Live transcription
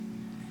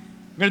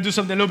We're going to do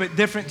something a little bit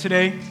different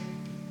today.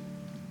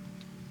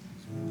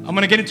 I'm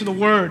going to get into the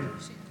Word,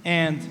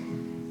 and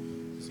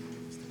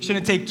it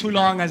shouldn't take too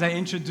long as I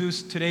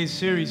introduce today's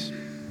series.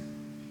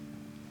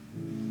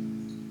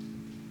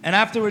 And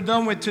after we're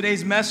done with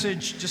today's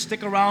message, just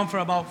stick around for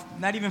about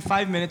not even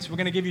 5 minutes. We're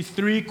going to give you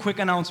 3 quick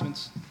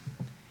announcements.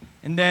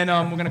 And then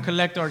we're going to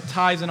collect our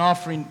tithes and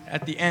offering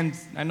at the end.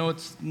 I know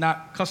it's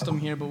not custom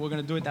here, but we're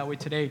going to do it that way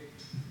today.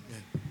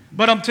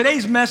 But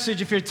today's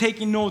message, if you're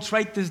taking notes,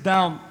 write this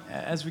down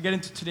as we get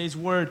into today's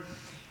word.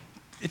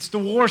 It's the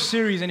War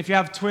series, and if you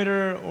have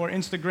Twitter or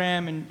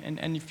Instagram,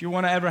 and if you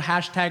want to ever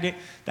hashtag it,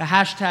 the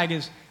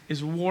hashtag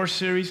is War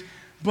series.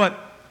 But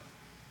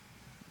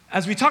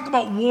as we talk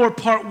about War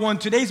Part 1,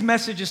 today's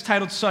message is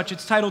titled such.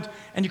 It's titled,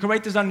 and you can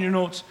write this down in your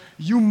notes,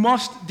 You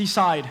Must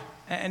Decide.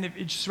 And if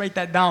you just write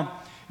that down.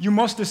 You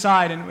must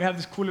decide. And we have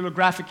this cool little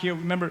graphic here.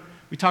 Remember,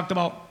 we talked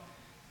about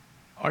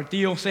our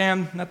tío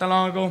Sam not that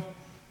long ago.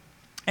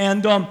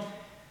 And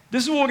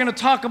this is what we're going to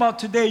talk about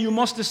today. You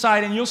must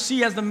decide. And you'll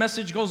see as the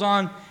message goes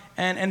on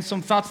and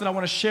some thoughts that I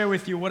want to share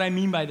with you what I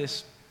mean by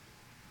this.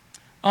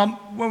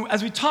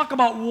 As we talk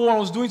about war, I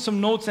was doing some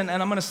notes, and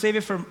I'm going to save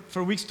it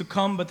for weeks to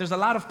come. But there's a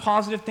lot of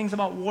positive things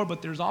about war,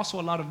 but there's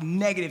also a lot of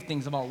negative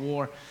things about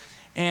war.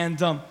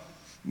 And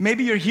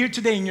maybe you're here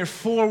today and you're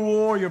for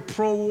war, you're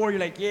pro-war. You're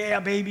like, yeah,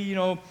 baby,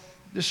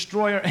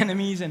 destroy our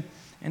enemies. And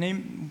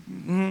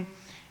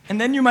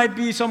then you might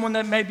be someone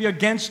that might be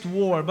against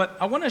war. But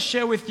I want to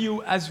share with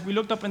you, as we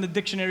looked up in the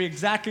dictionary,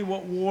 exactly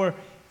what war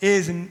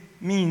is and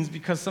means,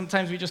 because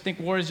sometimes we just think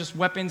war is just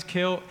weapons,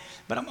 kill.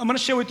 But I'm going to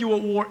share with you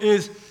what war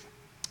is.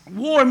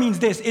 War means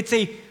this. It's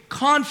a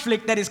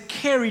conflict that is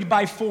carried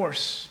by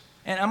force.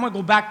 And I'm going to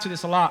go back to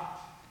this a lot.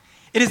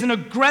 It is an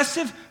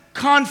aggressive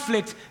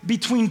conflict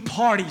between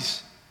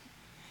parties.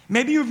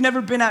 Maybe you've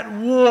never been at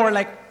war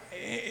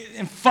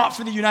and fought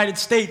for the United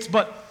States,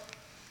 but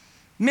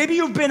maybe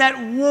you've been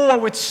at war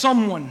with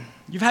someone.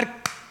 You've had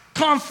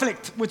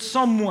conflict with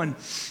someone.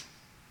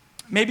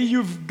 Maybe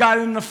you've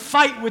gotten in a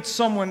fight with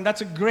someone.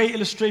 That's a great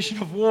illustration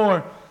of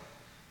war.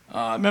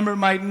 I remember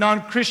my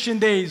non-Christian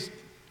days.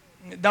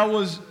 That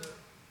was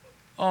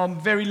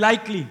very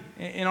likely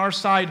in our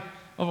side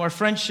of our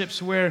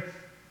friendships, where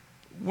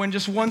when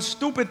just one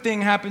stupid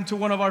thing happened to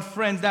one of our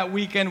friends that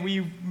weekend,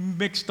 we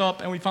mixed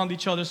up and we found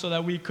each other so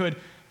that we could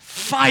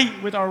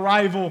fight with our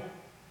rival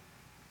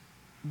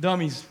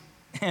dummies.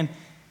 And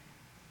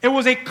it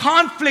was a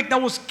conflict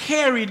that was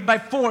carried by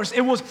force.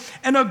 It was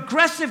an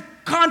aggressive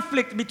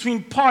conflict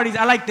between parties.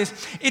 I like this.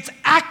 It's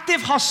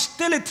active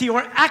hostility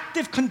or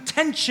active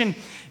contention.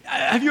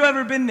 Have you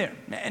ever been there?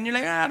 And you're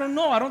like, I don't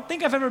know. I don't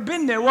think I've ever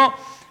been there. Well,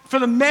 for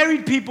the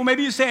married people,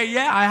 maybe you say,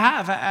 yeah, I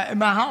have. In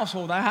my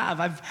household, I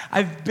have.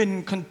 I've been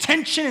in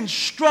contention and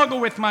struggle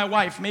with my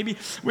wife. Maybe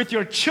with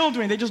your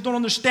children. They just don't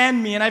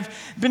understand me. And I've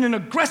been in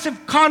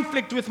aggressive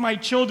conflict with my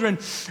children.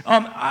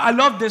 I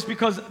love this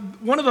because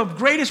one of the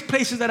greatest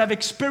places that I've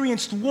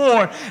experienced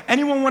war,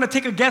 anyone want to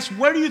take a guess?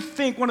 Where do you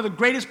think one of the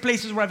greatest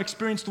places where I've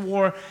experienced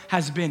war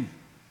has been?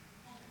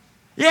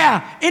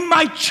 Yeah, in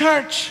my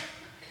church.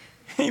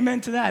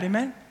 Amen to that,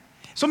 amen?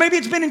 So maybe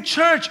it's been in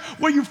church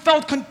where you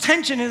felt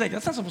contention. It's like,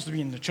 that's not supposed to be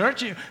in the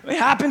church. It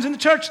happens in the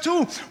church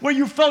too, where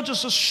you felt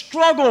just a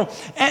struggle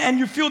and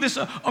you feel this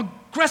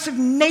aggressive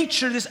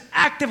nature, this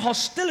active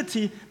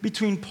hostility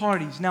between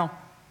parties. Now,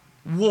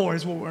 war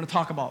is what we're going to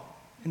talk about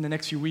in the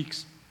next few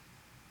weeks.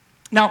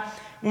 Now,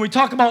 when we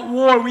talk about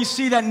war, we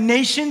see that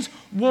nations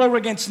war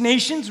against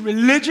nations,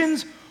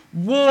 religions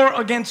war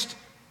against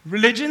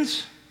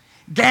religions,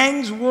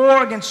 gangs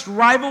war against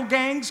rival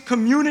gangs,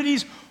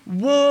 communities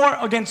war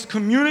against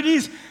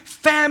communities,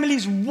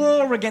 families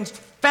war against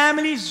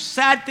families.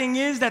 Sad thing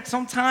is that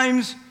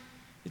sometimes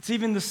it's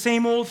even the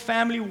same old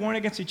family warring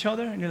against each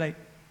other, and you're like,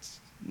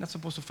 you're not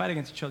supposed to fight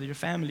against each other, your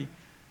family.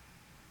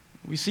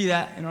 We see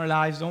that in our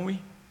lives, don't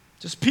we?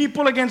 Just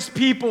people against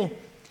people.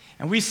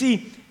 And we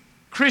see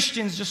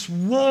Christians just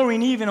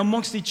warring even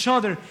amongst each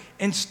other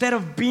instead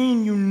of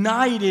being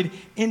united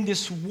in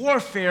this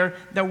warfare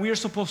that we are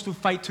supposed to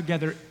fight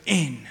together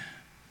in.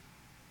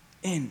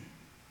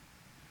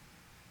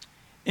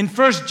 In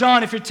 1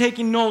 John, if you're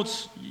taking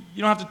notes,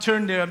 you don't have to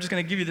turn there. I'm just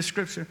going to give you the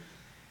scripture.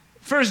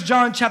 1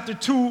 John chapter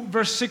 2,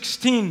 verse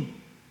 16.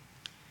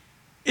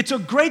 It's a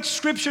great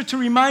scripture to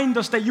remind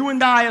us that you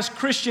and I as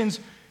Christians,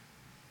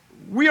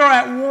 we are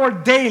at war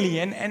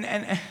daily.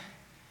 And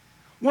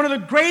one of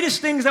the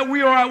greatest things that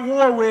we are at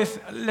war with,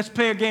 let's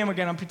play a game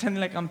again. I'm pretending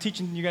like I'm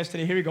teaching you guys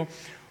today. Here we go.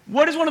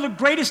 What is one of the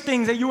greatest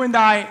things that you and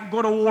I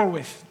go to war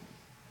with?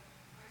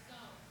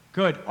 Ourselves.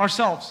 Good,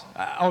 ourselves.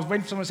 I was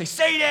waiting for someone to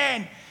say,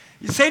 Satan!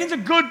 Satan's a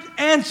good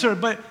answer,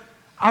 but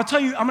I'll tell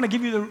you, I'm going to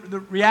give you the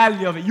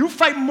reality of it. You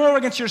fight more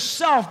against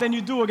yourself than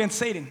you do against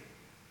Satan.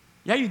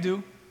 Yeah, you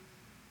do.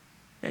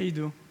 Yeah, you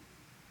do.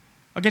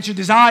 Against your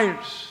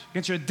desires,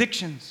 against your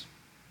addictions,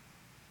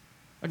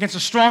 against the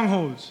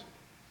strongholds,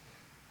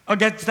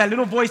 against that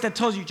little voice that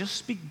tells you, just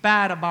speak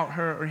bad about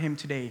her or him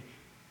today.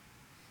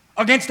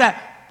 Against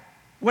that,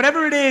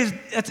 whatever it is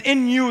that's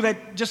in you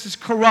that just is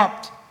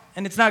corrupt,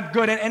 and it's not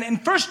good.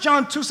 And 1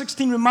 John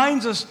 2:16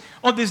 reminds us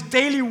of this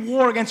daily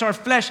war against our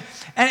flesh.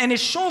 And it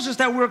shows us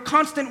that we're a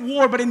constant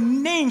war, but it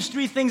names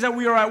 3 things that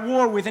we are at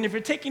war with. And if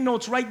you're taking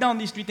notes, write down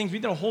these 3 things. We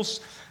did a whole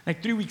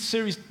 3-week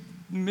series,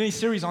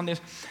 mini-series on this.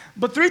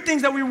 But 3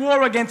 things that we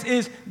war against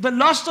is the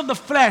lust of the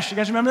flesh. You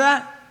guys remember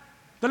that?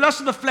 The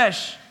lust of the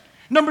flesh.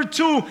 Number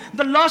 2,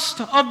 the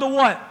lust of the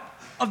what?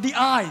 Of the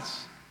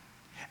eyes.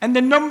 And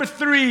then number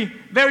 3,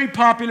 very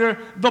popular,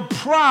 the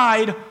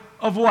pride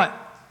of what?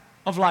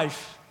 Of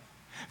life.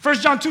 1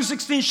 John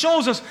 2:16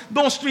 shows us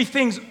those 3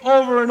 things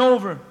over and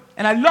over.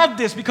 And I love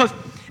this because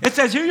it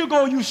says, here you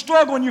go, you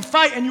struggle and you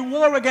fight and you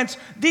war against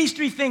these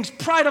 3 things.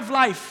 Pride of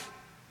life,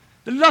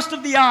 the lust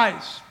of the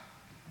eyes,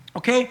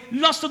 okay?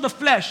 Lust of the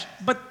flesh.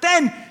 But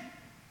then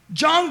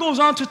John goes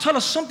on to tell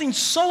us something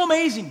so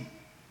amazing.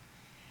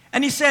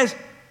 And he says,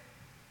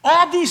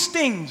 all these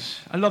things,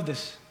 I love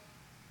this,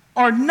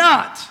 are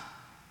not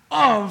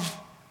of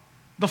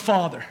the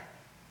Father.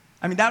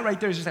 I mean, that right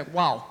there is just like,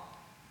 wow.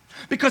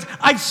 Because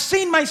I've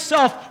seen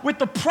myself with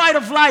the pride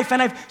of life,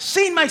 and I've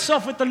seen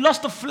myself with the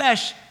lust of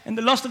flesh and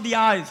the lust of the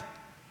eyes.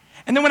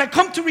 And then when I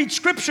come to read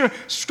Scripture,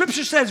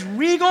 Scripture says,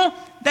 regal,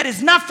 that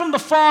is not from the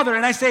Father.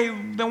 And I say,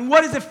 then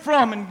what is it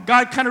from? And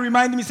God kind of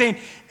reminded me saying,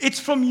 it's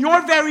from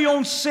your very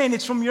own sin.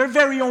 It's from your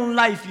very own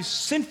life, you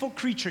sinful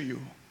creature,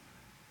 you.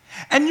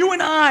 And you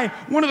and I,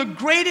 one of the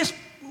greatest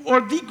or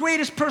the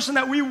greatest person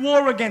that we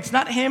war against,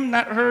 not him,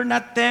 not her,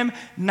 not them,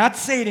 not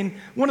Satan,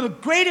 one of the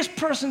greatest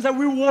persons that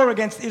we war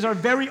against is our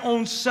very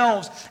own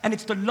selves, and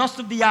it's the lust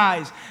of the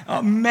eyes.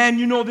 Men,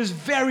 you know this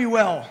very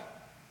well,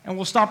 and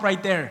we'll stop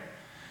right there.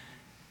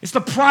 It's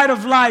the pride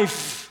of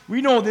life.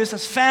 We know this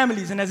as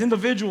families and as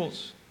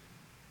individuals.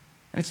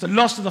 And it's the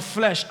lust of the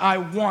flesh. I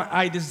want,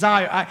 I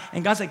desire.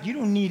 And God's like, you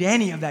don't need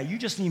any of that. You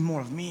just need more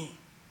of me.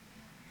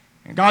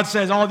 And God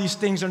says all these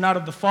things are not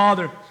of the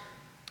Father.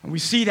 And we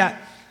see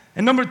that.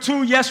 And number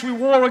 2, yes, we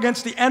war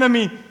against the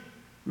enemy.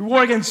 We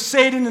war against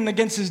Satan and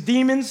against his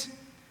demons.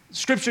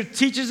 Scripture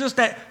teaches us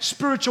that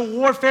spiritual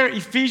warfare,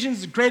 Ephesians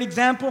is a great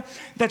example,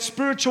 that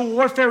spiritual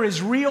warfare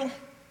is real.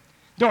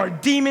 There are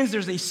demons,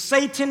 there's a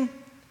Satan,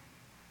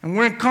 and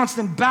we're in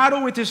constant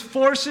battle with his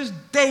forces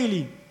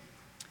daily.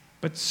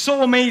 But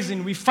so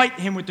amazing, we fight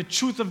him with the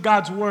truth of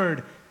God's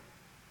word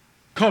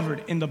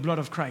covered in the blood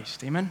of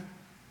Christ. Amen?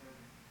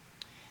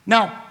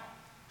 Now,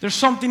 there's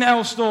something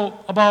else, though,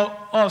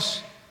 about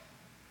us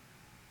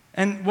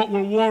and what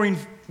we're warring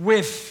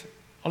with,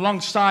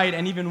 alongside,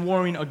 and even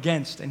warring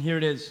against. And here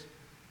it is.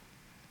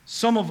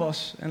 Some of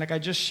us, and like I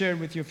just shared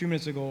with you a few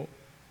minutes ago,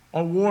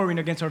 are warring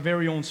against our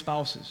very own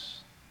spouses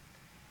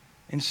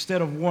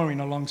instead of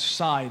warring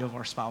alongside of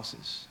our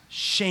spouses.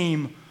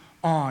 Shame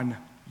on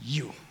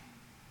you.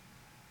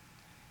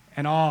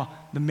 And all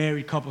the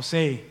married couples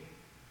say,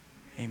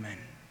 amen.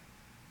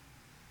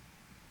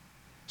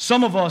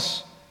 Some of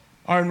us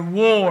are in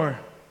war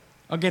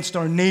against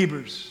our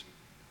neighbors.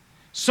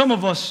 Some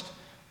of us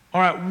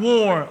are at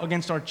war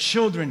against our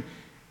children.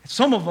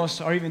 Some of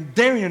us are even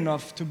daring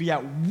enough to be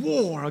at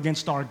war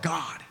against our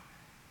God.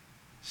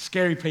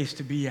 Scary place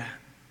to be at.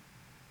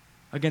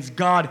 Against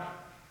God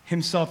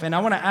himself. And I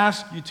want to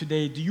ask you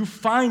today, do you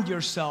find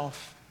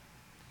yourself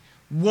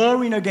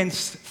warring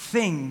against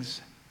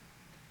things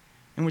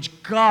in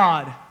which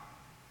God,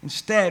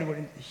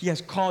 instead, he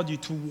has called you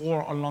to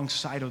war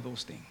alongside of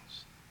those things?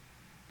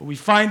 But we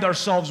find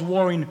ourselves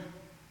warring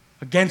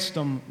against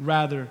them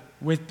rather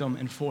with them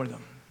and for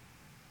them.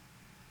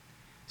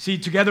 See,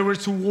 together we're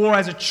to war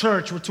as a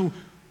church. We're to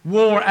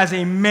war as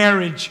a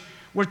marriage.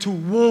 We're to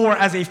war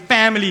as a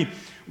family.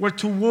 We're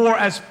to war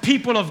as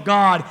people of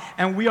God.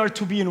 And we are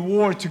to be in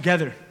war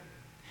together.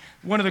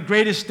 One of the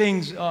greatest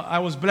things I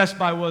was blessed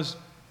by was,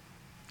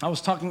 I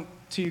was talking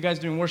to you guys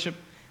during worship.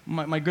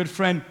 My good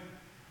friend,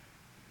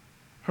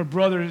 her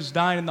brother is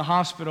dying in the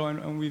hospital,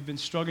 and we've been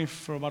struggling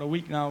for about a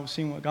week now,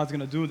 seeing what God's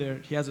going to do there.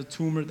 He has a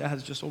tumor that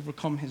has just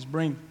overcome his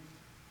brain.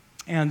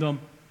 And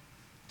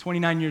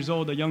 29 years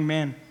old, a young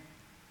man.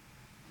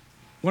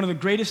 One of the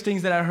greatest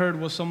things that I heard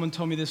was someone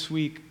told me this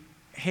week,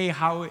 hey,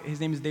 his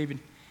name is David.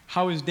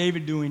 How is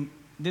David doing?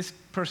 This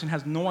person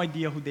has no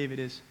idea who David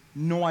is.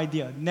 No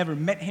idea. Never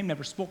met him,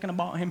 never spoken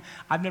about him.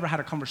 I've never had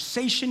a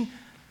conversation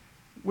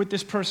with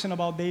this person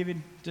about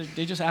David.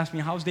 They just asked me,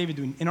 how's David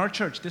doing? In our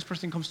church, this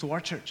person comes to our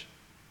church.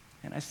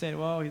 And I said,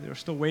 well, they're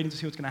still waiting to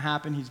see what's going to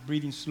happen. He's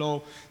breathing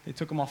slow. They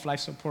took him off life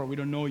support. We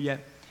don't know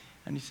yet.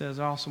 And he says,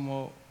 awesome,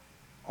 well,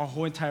 our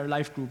whole entire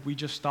life group, we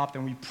just stopped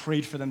and we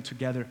prayed for them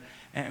together.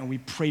 And we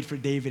prayed for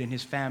David and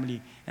his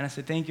family. And I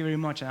said, thank you very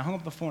much. And I hung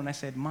up the phone and I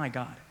said, my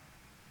God,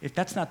 if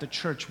that's not the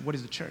church, what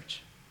is the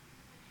church?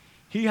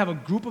 Here you have a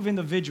group of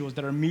individuals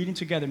that are meeting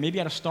together, maybe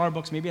at a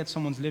Starbucks, maybe at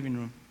someone's living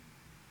room.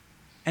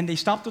 And they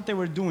stopped what they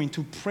were doing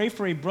to pray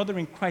for a brother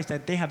in Christ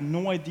that they have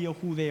no idea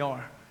who they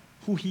are,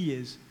 who he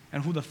is,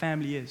 and who the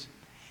family is.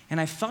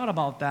 And I thought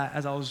about that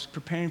as I was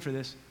preparing for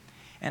this.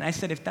 And I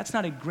said, if that's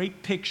not a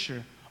great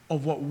picture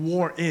of what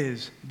war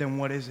is, then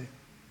what is it?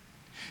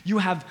 You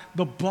have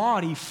the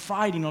body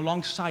fighting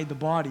alongside the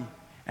body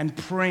and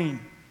praying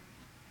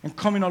and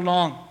coming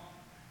along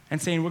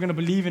and saying, we're going to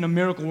believe in a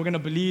miracle, we're going to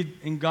believe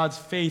in God's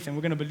faith, and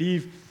we're going to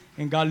believe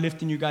in God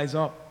lifting you guys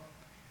up.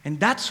 And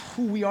that's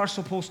who we are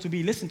supposed to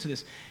be. Listen to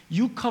this.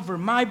 You cover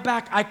my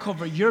back, I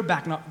cover your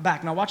back.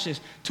 Now watch this.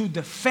 To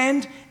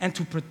defend and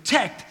to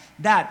protect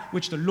that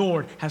which the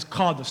Lord has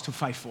called us to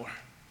fight for.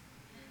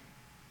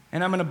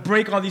 And I'm going to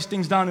break all these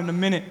things down in a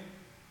minute.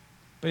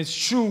 But it's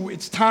true.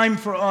 It's time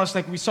for us,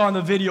 like we saw in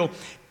the video.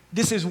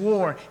 This is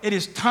war. It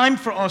is time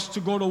for us to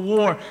go to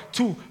war,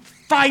 to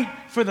fight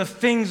for the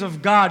things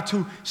of God,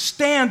 to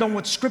stand on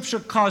what Scripture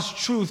calls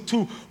truth,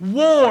 to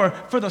war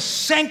for the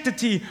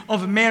sanctity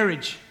of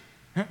marriage.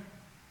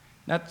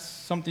 That's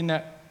something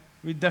that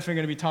we're definitely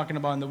going to be talking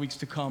about in the weeks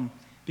to come,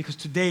 because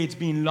today it's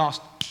being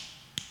lost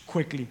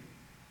quickly.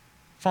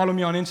 Follow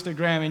me on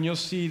Instagram and you'll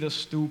see the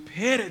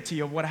stupidity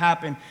of what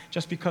happened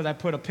just because I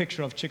put a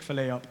picture of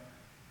Chick-fil-A up.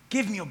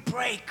 Give me a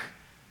break.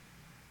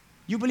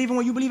 You believe in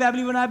what you believe, I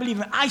believe in what I believe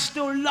in. I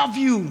still love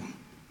you.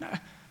 I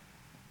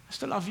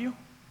still love you.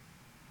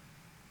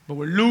 But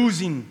we're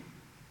losing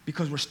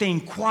because we're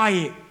staying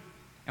quiet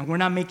and we're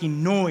not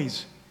making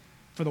noise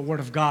for the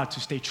Word of God to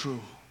stay true.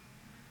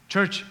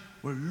 Church,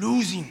 we're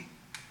losing.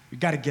 We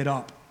got to get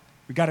up.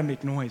 We got to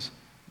make noise.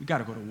 We got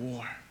to go to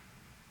war.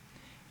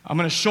 I'm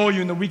going to show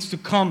you in the weeks to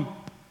come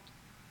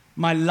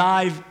my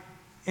live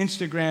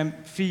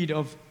Instagram feed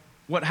of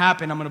what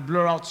happened. I'm going to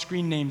blur out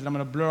screen names and I'm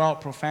going to blur out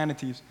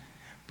profanities.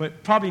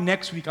 But probably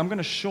next week, I'm going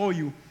to show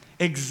you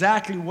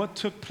exactly what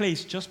took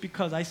place just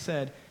because I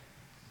said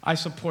I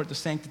support the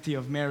sanctity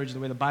of marriage the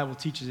way the Bible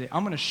teaches it.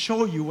 I'm going to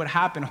show you what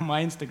happened on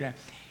my Instagram.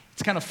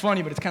 It's kind of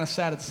funny, but it's kind of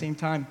sad at the same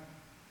time.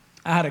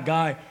 I had a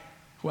guy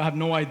who I have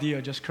no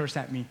idea just curse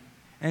at me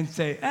and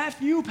say,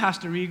 F you,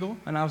 Pastor Eagle.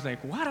 And I was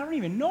like, what? I don't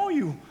even know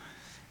you.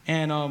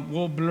 And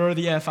we'll blur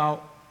the F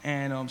out,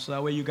 and so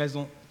that way you guys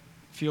don't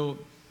feel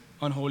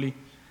unholy.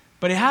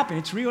 But it happened.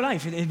 It's real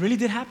life. It really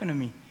did happen to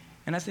me.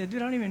 And I said,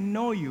 dude, I don't even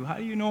know you. How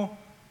do you know?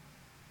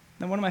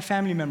 Then one of my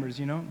family members,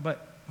 you know?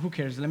 But who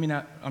cares?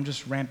 I'm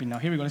just ramping now.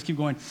 Here we go. Let's keep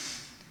going.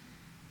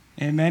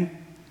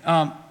 Amen.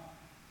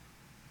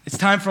 It's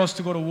time for us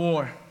to go to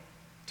war,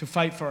 to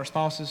fight for our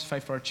spouses,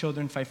 fight for our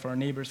children, fight for our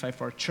neighbors, fight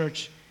for our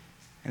church.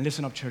 And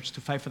listen up, church,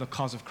 to fight for the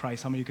cause of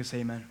Christ. How many of you can say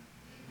amen? Amen.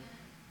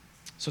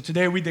 So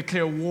today we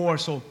declare war.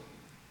 So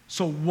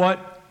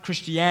what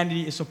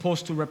Christianity is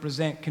supposed to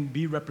represent can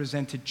be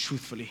represented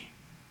truthfully.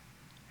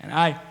 And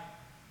I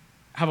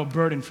have a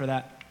burden for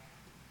that.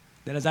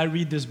 That as I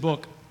read this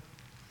book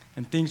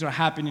and things are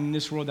happening in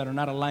this world that are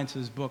not aligned to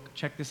this book,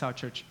 check this out,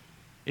 church.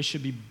 It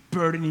should be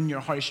burdening your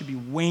heart. It should be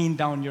weighing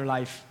down your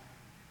life.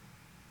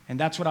 And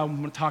that's what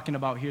I'm talking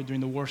about here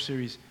during the war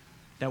series,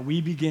 that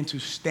we begin to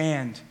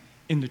stand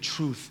in the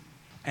truth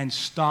and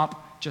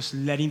stop just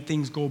letting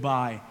things go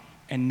by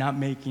and not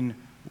making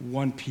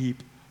one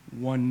peep,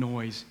 one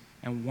noise,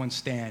 and one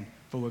stand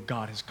for what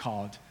God has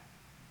called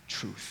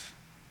truth.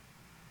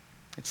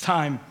 It's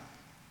time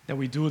that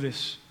we do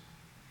this.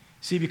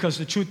 See, because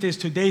the truth is,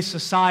 today's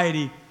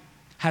society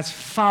has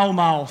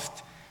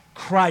foul-mouthed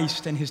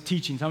Christ and his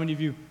teachings. How many of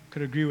you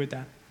could agree with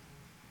that?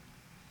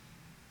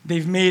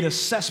 They've made a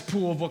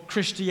cesspool of what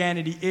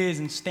Christianity is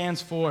and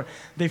stands for.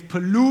 They've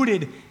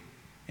polluted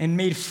and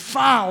made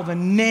foul the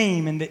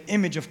name and the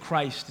image of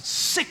Christ. It's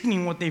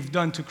sickening what they've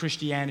done to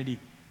Christianity.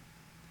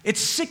 It's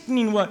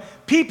sickening what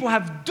people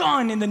have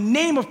done in the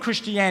name of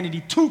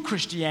Christianity to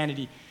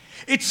Christianity.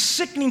 It's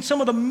sickening some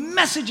of the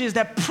messages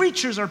that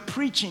preachers are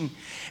preaching.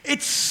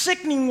 It's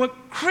sickening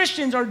what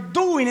Christians are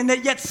doing and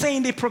that yet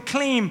saying they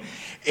proclaim.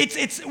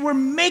 We're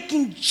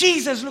making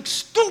Jesus look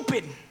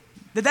stupid.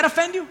 Did that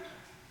offend you?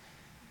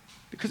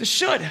 Because it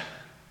should.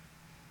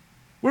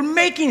 We're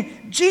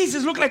making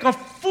Jesus look like a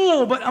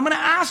fool. But I'm going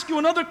to ask you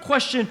another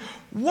question.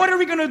 What are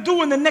we going to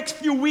do in the next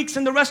few weeks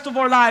and the rest of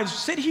our lives?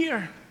 Sit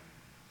here.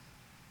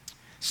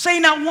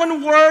 Say not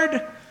one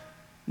word,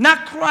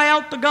 not cry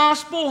out the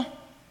gospel.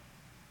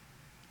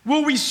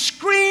 Will we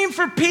scream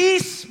for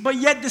peace, but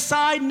yet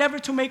decide never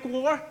to make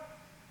war?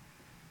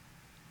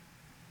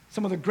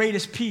 Some of the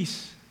greatest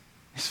peace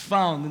is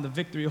found in the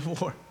victory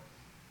of war.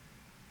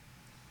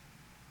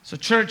 So,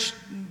 church,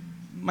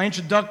 my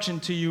introduction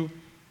to you,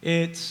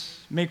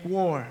 it's make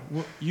war.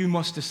 You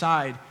must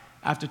decide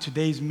after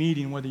today's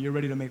meeting whether you're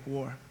ready to make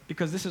war.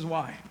 Because this is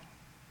why.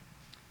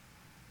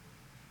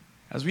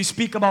 As we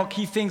speak about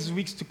key things in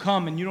weeks to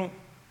come and you don't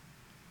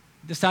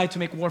decide to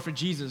make war for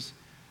Jesus,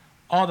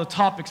 all the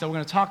topics that we're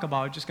going to talk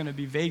about are just going to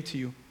be vague to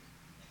you.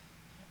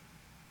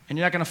 And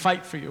you're not going to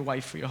fight for your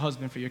wife, for your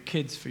husband, for your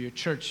kids, for your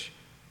church,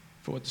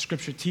 for what the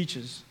Scripture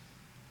teaches.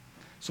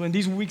 So in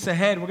these weeks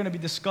ahead, we're going to be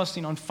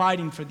discussing on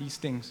fighting for these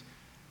things.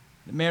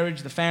 The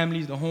marriage, the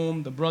families, the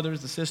home, the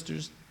brothers, the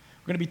sisters.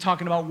 We're going to be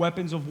talking about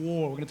weapons of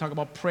war. We're going to talk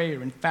about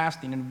prayer and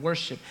fasting and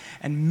worship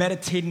and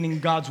meditating in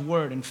God's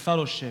word and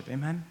fellowship.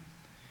 Amen?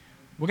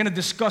 We're going to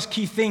discuss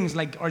key things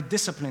like our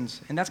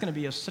disciplines. And that's going to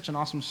be such an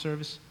awesome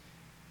service.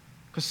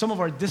 Because some of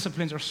our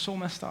disciplines are so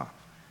messed up.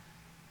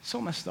 So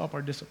messed up,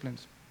 our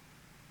disciplines.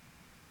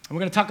 And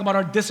we're going to talk about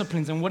our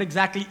disciplines and what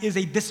exactly is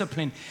a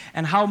discipline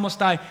and how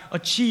must I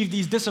achieve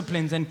these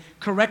disciplines and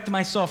correct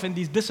myself in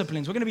these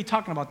disciplines. We're going to be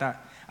talking about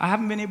that. I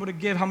haven't been able to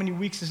give how many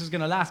weeks this is going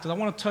to last because I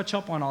want to touch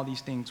up on all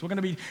these things. We're going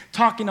to be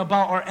talking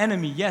about our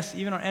enemy, yes,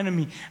 even our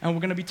enemy, and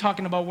we're going to be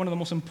talking about one of the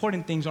most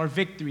important things, our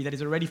victory that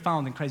is already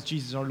found in Christ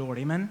Jesus our Lord.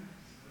 Amen?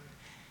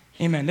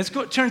 Amen. Let's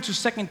go turn to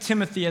 2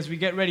 Timothy as we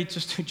get ready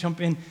just to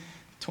jump in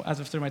as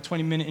after my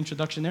 20-minute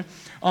introduction there.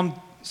 2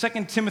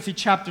 Timothy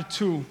chapter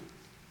 2.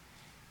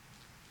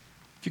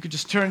 If you could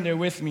just turn there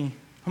with me.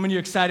 How many of you are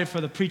excited for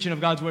the preaching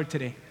of God's word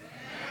today?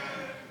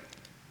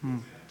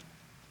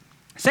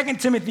 2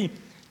 Timothy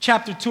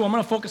chapter 2. I'm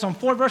going to focus on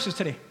 4 verses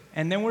today,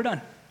 and then we're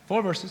done.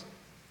 4 verses.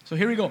 So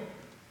here we go.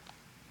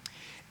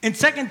 In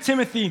 2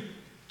 Timothy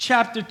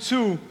chapter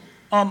 2,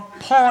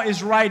 Paul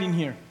is writing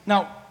here.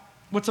 Now,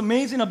 what's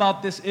amazing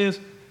about this is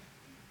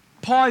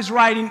Paul is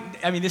writing,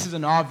 this is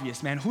an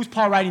obvious, man. Who's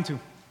Paul writing to?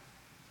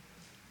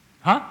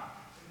 Huh?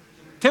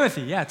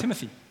 Timothy, yeah,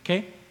 Timothy,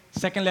 okay?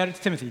 Second letter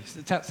to Timothy,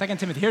 2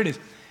 Timothy, here it is.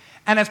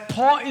 And as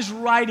Paul is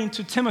writing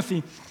to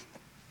Timothy,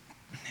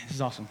 this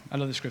is awesome. I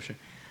love this scripture.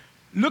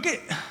 Look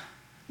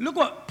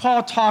what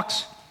Paul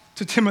talks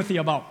to Timothy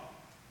about.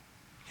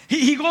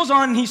 He goes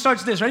on and he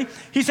starts this, ready?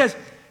 He says,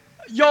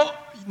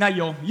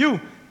 you.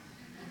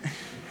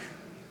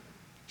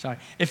 Sorry.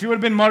 If you would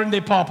have been modern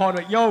day Paul would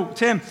be like, yo,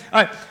 Tim.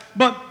 All right.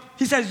 But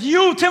he says,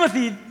 you,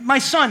 Timothy, my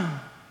son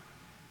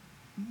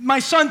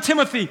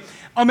Timothy.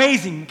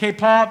 Amazing. Okay,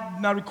 Paul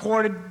not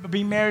recorded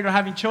being married or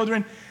having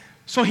children.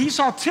 So he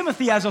saw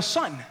Timothy as a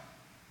son.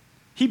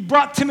 He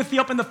brought Timothy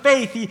up in the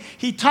faith.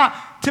 He taught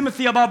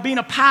Timothy about being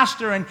a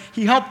pastor, and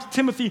he helped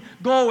Timothy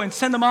go and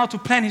send him out to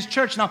plant his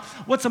church. Now,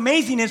 what's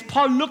amazing is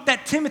Paul looked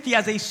at Timothy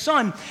as a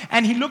son,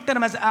 and he looked at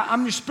him as,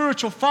 I'm your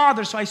spiritual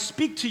father, so I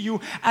speak to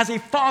you as a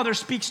father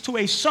speaks to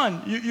a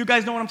son. You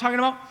guys know what I'm talking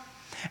about?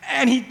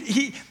 And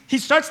he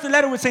starts the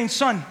letter with saying,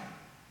 son,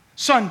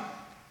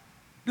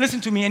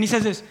 listen to me. And he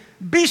says this,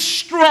 be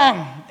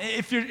strong.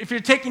 If you're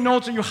taking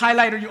notes or you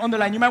highlight or you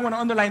underline, you might want to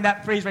underline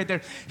that phrase right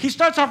there. He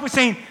starts off with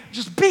saying,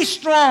 just be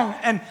strong.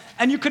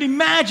 And you could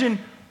imagine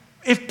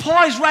if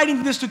Paul is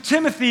writing this to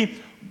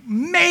Timothy,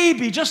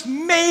 maybe, just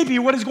maybe,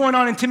 what is going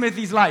on in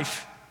Timothy's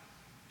life.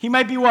 He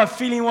might be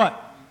feeling what?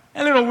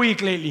 A little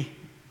weak lately.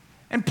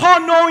 And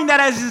Paul, knowing that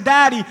as his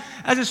daddy,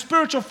 as his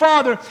spiritual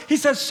father, he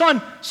says,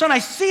 son, I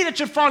see that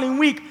you're falling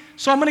weak,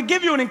 so I'm going to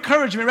give you an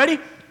encouragement. Ready?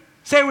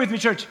 Say it with me,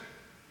 church.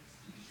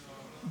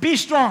 Be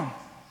strong.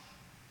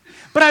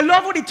 But I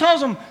love what he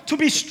tells them to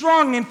be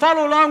strong, and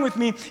follow along with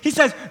me. He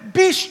says,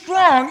 be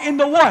strong in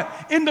the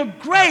what? In the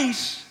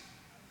grace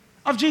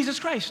of Jesus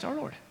Christ, our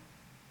Lord.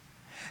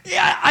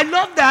 Yeah, I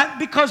love that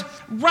because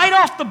right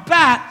off the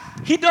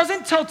bat, he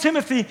doesn't tell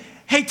Timothy,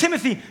 hey,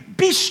 Timothy,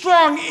 be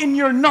strong in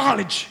your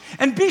knowledge,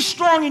 and be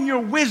strong in your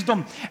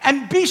wisdom,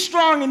 and be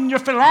strong in your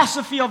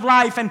philosophy of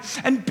life,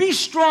 and be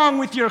strong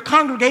with your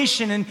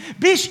congregation, and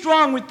be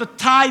strong with the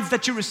tithes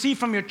that you receive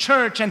from your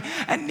church. And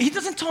he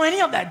doesn't tell any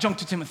of that junk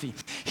to Timothy.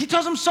 He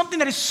tells him something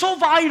that is so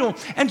vital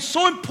and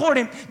so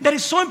important, that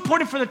is so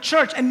important for the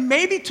church. And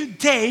maybe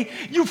today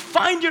you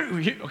find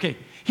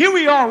here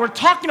we are, we're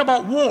talking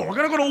about war. We're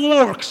going to go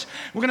to works.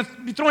 We're going to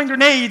be throwing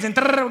grenades and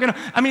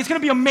it's going to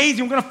be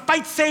amazing. We're going to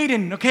fight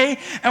Satan, okay?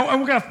 And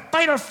we're going to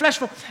fight our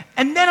flesh.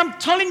 And then I'm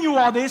telling you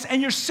all this,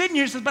 and you're sitting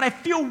here and says, but I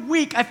feel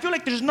weak. I feel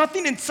like there's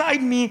nothing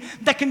inside me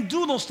that can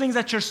do those things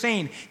that you're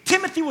saying.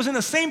 Timothy was in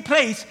the same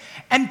place,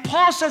 and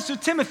Paul says to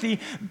Timothy,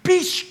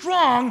 be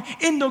strong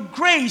in the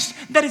grace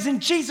that is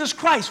in Jesus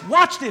Christ.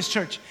 Watch this,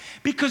 church.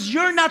 Because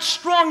you're not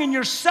strong in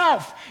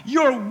yourself.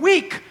 You're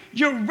weak.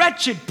 You're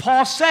wretched.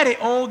 Paul said it.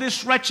 Oh,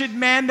 this wretched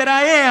man that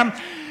I am.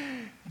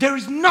 There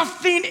is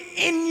nothing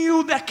in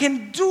you that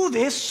can do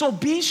this, so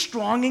be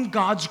strong in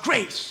God's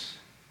grace.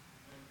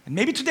 And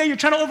maybe today you're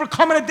trying to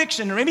overcome an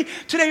addiction, or maybe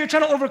today you're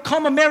trying to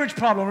overcome a marriage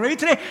problem, or maybe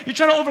today you're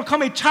trying to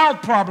overcome a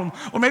child problem,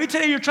 or maybe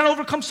today you're trying to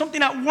overcome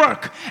something at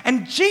work.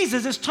 And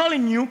Jesus is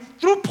telling you,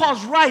 through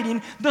Paul's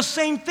writing, the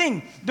same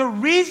thing. The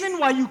reason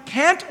why you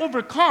can't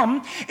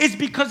overcome is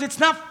because it's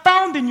not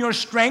found in your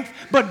strength,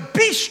 but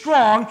be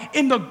strong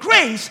in the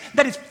grace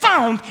that is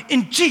found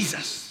in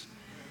Jesus.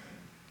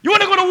 You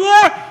want to go to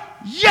war?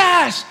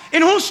 Yes.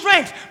 In whose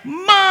strength?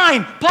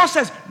 Mine. Paul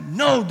says,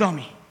 no,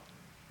 dummy.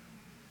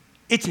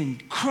 It's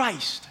in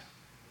Christ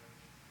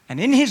and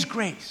in His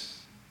grace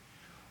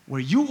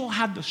where you will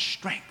have the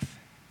strength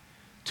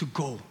to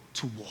go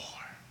to war.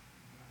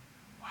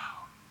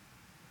 Wow.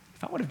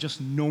 If I would have just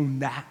known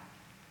that,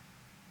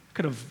 I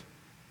could have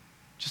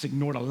just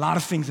ignored a lot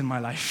of things in my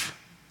life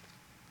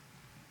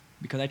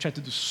because I tried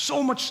to do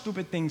so much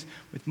stupid things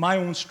with my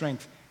own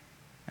strength,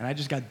 and I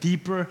just got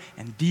deeper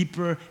and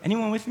deeper.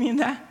 Anyone with me in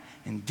that?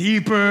 And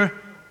deeper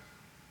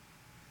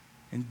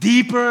and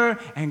deeper,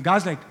 and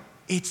God's like,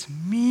 it's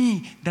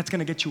me that's going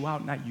to get you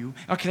out, not you.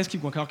 Okay, let's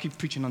keep going. I'll keep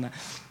preaching on that.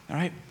 All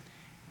right?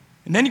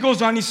 And then he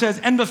goes on, he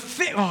says, I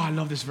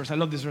love this verse.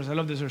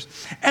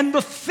 And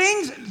the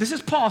things, this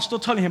is Paul still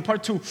telling him,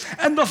 part 2.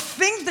 And the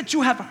things that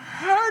you have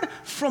heard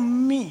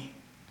from me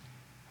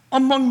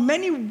among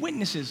many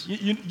witnesses.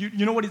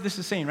 You know what this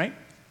is saying, right?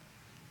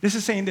 This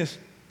is saying this.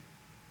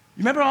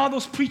 You remember all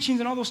those preachings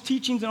and all those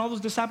teachings and all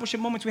those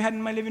discipleship moments we had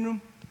in my living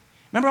room?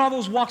 Remember all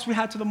those walks we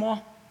had to the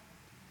mall?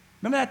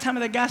 Remember that time at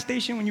the gas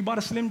station when you bought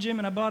a Slim Jim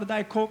and I bought a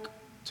Diet Coke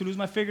to lose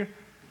my figure?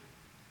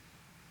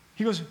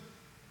 He goes,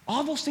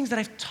 all those things that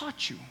I've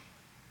taught you.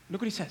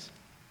 Look what he says.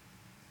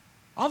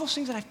 All those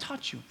things that I've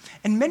taught you.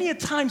 And many a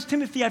times,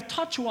 Timothy, I've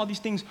taught you all these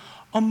things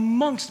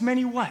amongst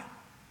many what?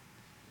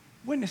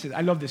 Witnesses.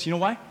 I love this. You know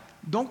why?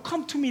 Don't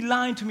come to me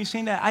lying to me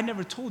saying that I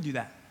never told you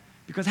that.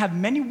 Because I have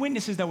many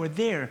witnesses that were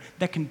there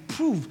that can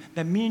prove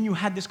that me and you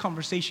had this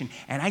conversation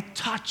and I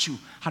taught you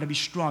how to be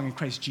strong in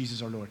Christ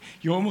Jesus our Lord.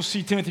 You almost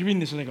see Timothy reading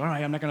this and like, all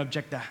right, I'm not going to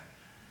object that.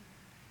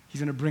 He's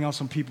going to bring out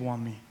some people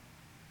on me.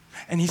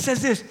 And he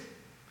says this,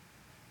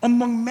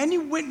 among many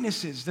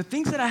witnesses, the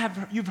things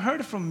that you've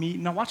heard from me,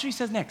 now watch what he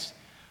says next.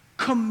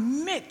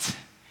 Commit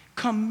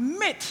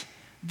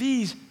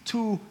these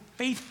to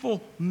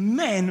faithful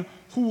men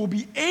who will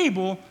be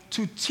able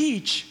to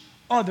teach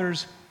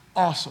others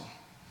also.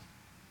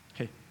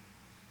 Okay.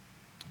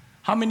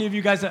 How many of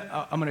you guys,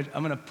 I'm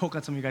gonna poke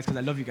at some of you guys because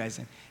I love you guys,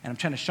 and I'm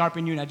trying to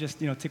sharpen you, and I just,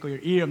 tickle your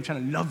ear. I'm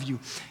trying to love you,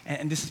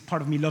 and this is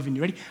part of me loving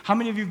you. Ready? How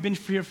many of you have been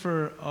here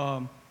for,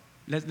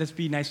 let's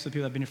be nice to the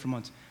people that have been here for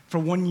months, for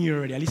 1 year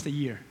already, at least a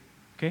year,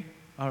 okay?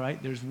 All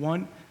right, there's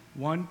one,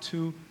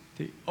 two,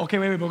 three. Okay,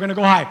 wait, we're gonna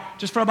go high,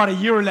 just for about a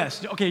year or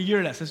less. Okay, a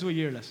year or less, let's do a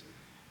year or less.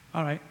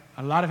 All right,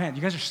 a lot of hands.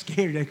 You guys are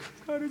scared, like,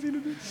 God is in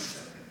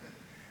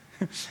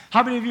it.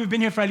 How many of you have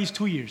been here for at least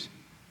 2 years?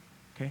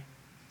 Okay,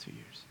 2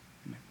 years.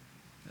 Amen.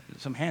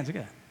 Some hands, look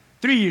at that.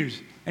 3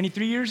 years. Any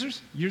 3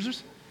 yearsers?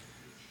 Yearsers?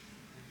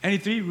 Any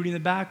 3? Rudy in the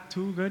back,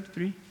 2, good.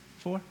 3,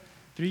 4,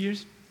 3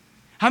 years.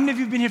 How many of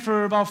you have been here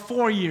for about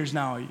 4 years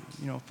now?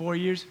 4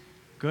 years?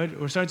 Good.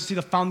 We're starting to see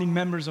the founding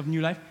members of New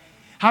Life.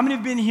 How many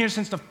have been here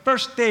since the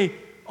first day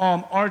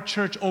our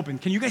church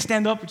opened? Can you guys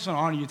stand up? We just want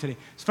to honor you today.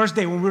 It's the first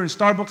day when we were in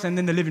Starbucks and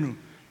then the living room.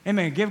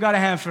 Amen. Give God a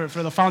hand for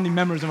the founding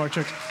members of our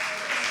church.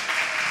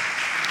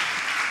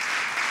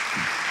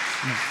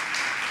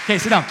 Okay,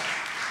 sit down.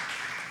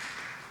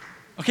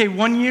 Okay,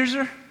 1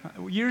 yearser?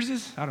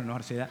 Yearses? I don't know how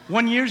to say that.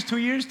 1 year, 2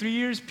 years, 3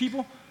 years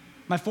people?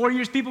 My 4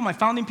 years people, my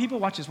founding people?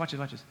 Watch this.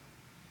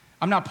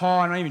 I'm not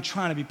Paul, I'm not even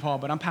trying to be Paul,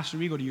 but I'm Pastor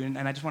Rigo to you, and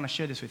I just want to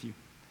share this with you.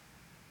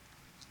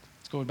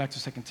 Let's go back to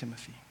 2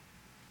 Timothy.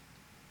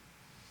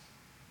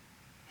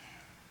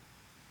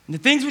 And the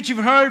things which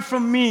you've heard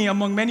from me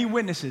among many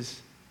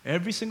witnesses,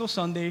 every single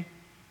Sunday,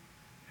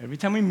 every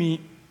time we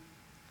meet,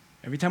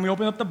 every time we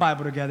open up the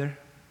Bible together,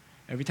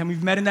 every time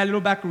we've met in that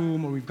little back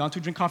room, or we've gone to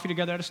drink coffee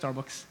together at a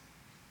Starbucks,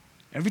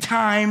 every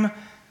time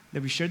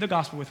that we shared the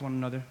gospel with one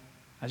another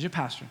as your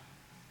pastor.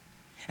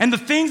 And the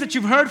things that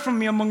you've heard from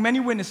me among many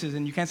witnesses,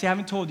 and you can't say I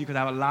haven't told you because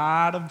I have a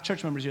lot of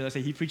church members here that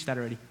say he preached that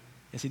already.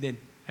 Yes, he did.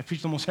 I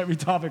preached almost every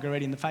topic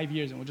already in the 5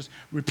 years, and we'll just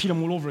repeat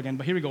them all over again.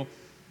 But here we go.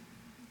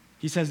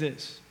 He says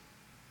this.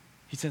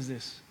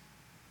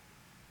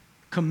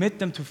 Commit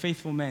them to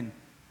faithful men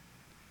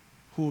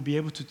who will be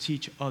able to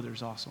teach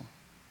others also.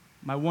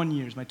 My 1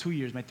 years, my 2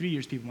 years, my 3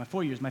 years people, my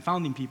 4 years, my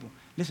founding people.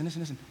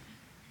 Listen.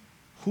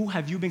 Who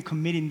have you been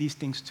committing these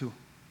things to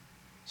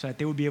so that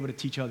they will be able to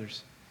teach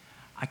others?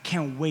 I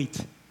can't wait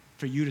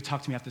for you to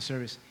talk to me after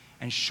service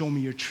and show me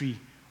your tree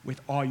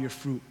with all your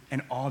fruit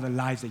and all the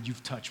lives that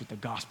you've touched with the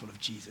gospel of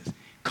Jesus.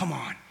 Come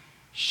on,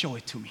 show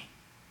it to me.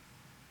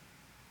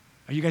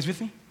 Are you guys with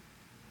me?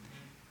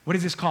 What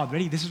is this called?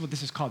 Ready? This is what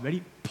this is called.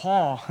 Ready?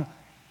 Paul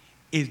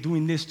is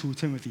doing this to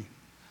Timothy.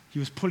 He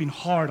was pulling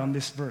hard on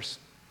this verse.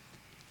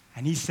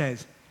 And he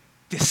says,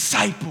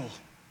 disciple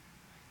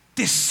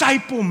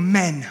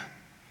men,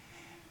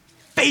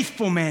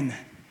 faithful men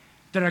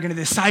that are going to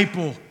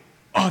disciple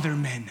other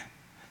men,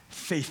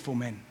 faithful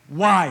men.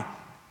 Why?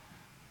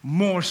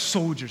 More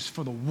soldiers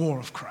for the war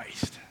of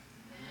Christ.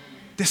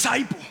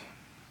 Disciple.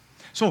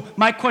 So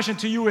my question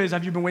to you is,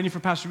 have you been waiting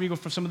for Pastor Rigo,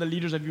 for some of the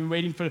leaders? Have you been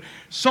waiting for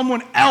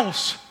someone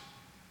else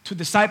to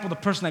disciple the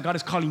person that God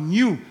is calling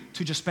you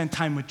to just spend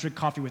time with, drink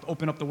coffee with,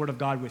 open up the Word of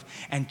God with,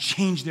 and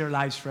change their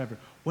lives forever?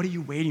 What are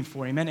you waiting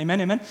for? Amen,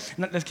 amen, amen?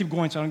 Let's keep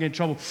going so I don't get in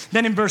trouble.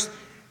 Then in verse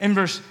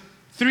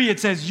 3 it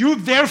says, you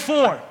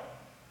therefore,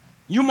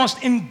 you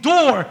must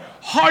endure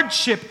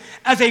hardship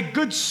as a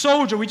good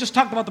soldier. We just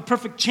talked about the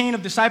perfect chain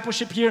of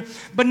discipleship here.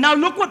 But now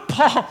look what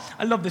Paul,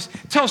 I love this,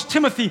 tells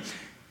Timothy.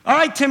 All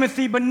right,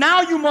 Timothy, but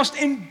now you must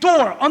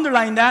endure,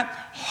 underline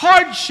that,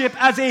 hardship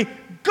as a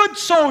good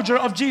soldier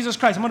of Jesus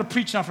Christ. I'm going to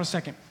preach now for a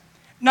second.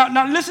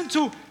 Now listen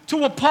to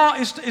what Paul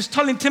is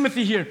telling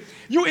Timothy here.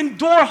 You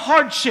endure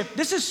hardship.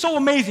 This is so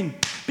amazing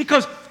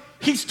because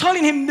he's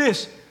telling him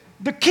this.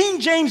 The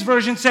King James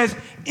Version says,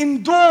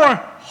 endure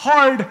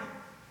hardness,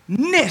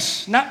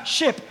 not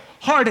ship,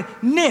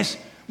 hardness.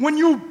 When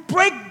you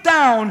break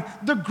down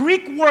the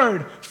Greek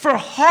word for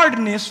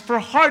hardness, for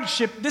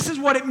hardship, this is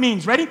what it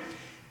means. Ready?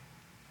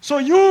 So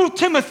you,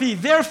 Timothy,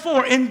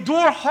 therefore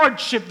endure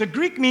hardship. The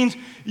Greek means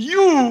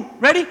you,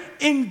 ready?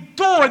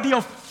 Endure the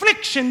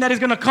affliction that is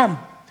going to come.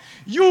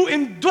 You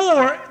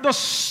endure the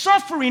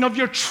suffering of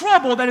your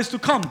trouble that is to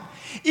come.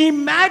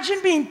 Imagine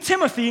being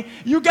Timothy.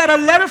 You get a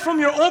letter from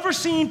your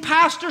overseeing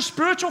pastor,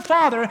 spiritual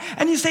father,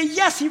 and you say,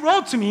 yes, he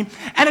wrote to me.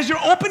 And as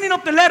you're opening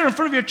up the letter in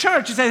front of your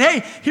church, you say,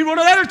 hey, he wrote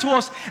a letter to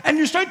us. And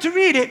you start to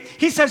read it.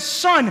 He says,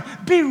 son,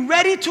 be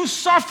ready to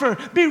suffer.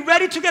 Be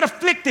ready to get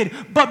afflicted.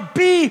 But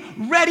be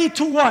ready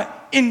to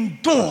what?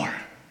 Endure.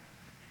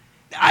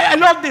 I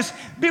love this.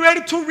 Be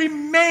ready to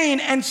remain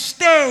and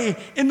stay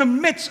in the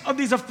midst of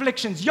these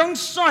afflictions. Young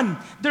son,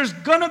 there's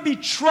going to be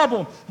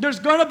trouble.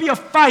 There's going to be a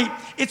fight.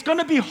 It's going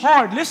to be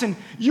hard. Listen,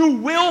 you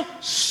will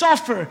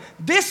suffer.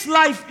 This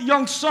life,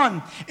 young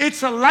son,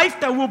 it's a life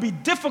that will be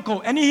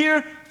difficult. Any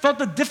here felt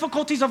the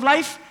difficulties of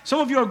life? Some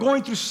of you are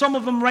going through some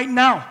of them right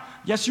now.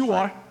 Yes, you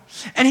are.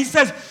 And he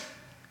says,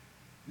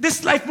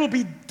 this life will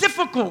be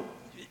difficult.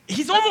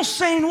 He's almost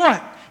saying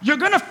what? You're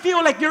going to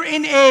feel like you're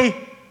in a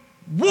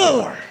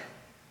war.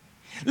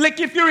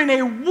 Like if you're in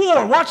a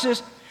war, watch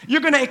this,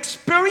 you're going to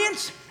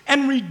experience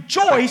and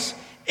rejoice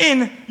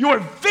in your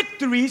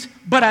victories,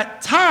 but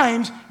at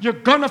times you're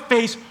going to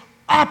face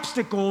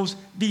obstacles,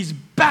 these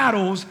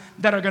battles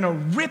that are going to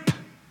rip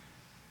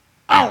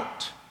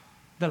out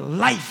the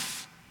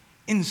life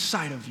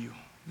inside of you.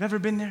 Have you ever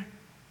been there?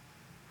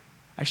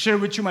 I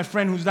shared with you my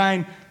friend who's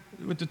dying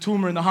with the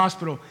tumor in the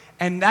hospital,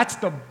 and that's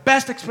the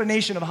best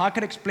explanation of how I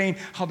could explain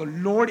how the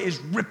Lord is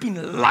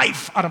ripping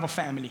life out of a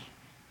family.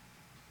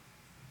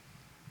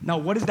 Now,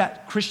 what is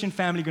that Christian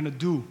family going to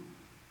do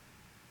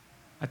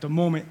at the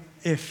moment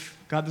if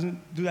God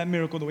doesn't do that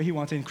miracle the way he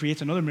wants it and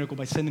creates another miracle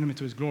by sending him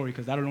into his glory,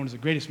 because that alone is the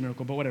greatest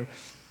miracle, but whatever.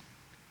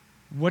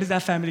 What is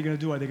that family going to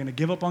do? Are they going to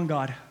give up on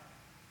God?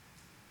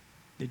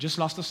 They just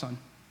lost a son.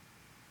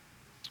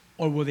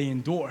 Or will they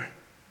endure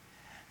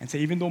and say,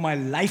 even though my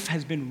life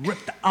has been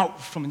ripped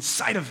out from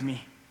inside of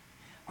me,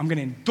 I'm going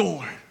to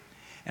endure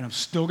and I'm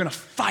still going to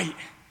fight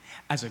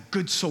as a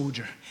good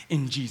soldier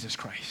in Jesus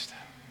Christ.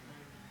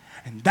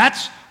 And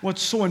that's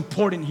what's so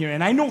important here.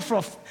 And I know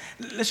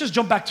let's just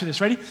jump back to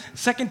this. Ready?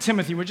 2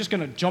 Timothy, we're just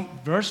going to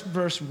jump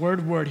verse,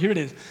 word. Here it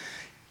is.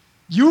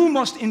 You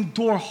must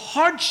endure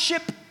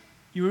hardship.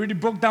 You already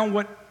broke down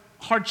what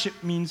hardship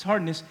means,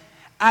 hardness.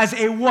 As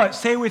a what?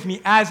 Say it with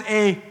me. As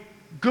a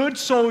good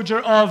soldier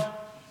of...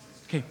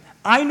 Okay.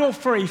 I know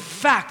for a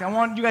fact, I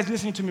want you guys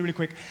listening to me really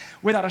quick,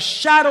 without a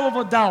shadow of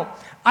a doubt,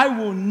 I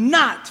will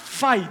not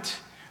fight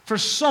for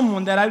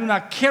someone that I do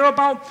not care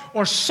about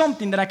or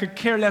something that I could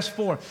care less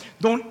for.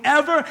 Don't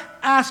ever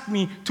ask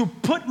me to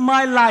put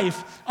my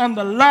life on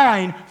the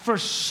line for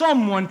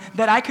someone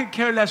that I could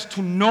care less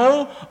to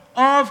know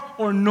of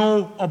or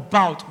know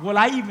about. Will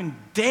I even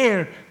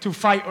dare to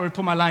fight or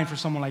put my line for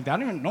someone like that? I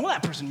don't even know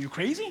that person. You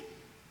crazy?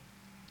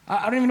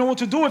 I don't even know what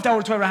to do if that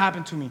were to ever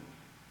happen to me.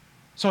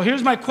 So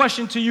here's my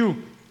question to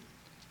you.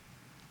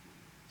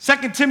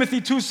 2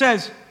 Timothy 2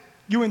 says,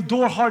 you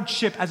endure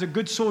hardship as a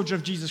good soldier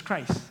of Jesus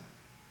Christ.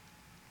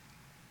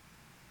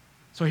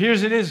 So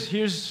here's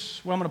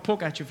where I'm going to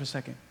poke at you for a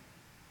second.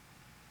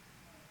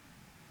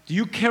 Do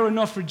you care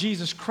enough for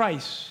Jesus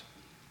Christ?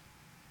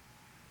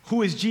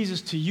 Who is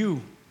Jesus to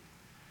you?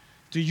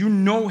 Do you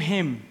know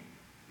him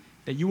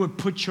that you would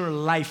put your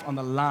life on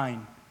the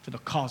line for the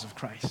cause of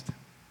Christ?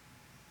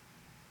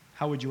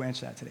 How would you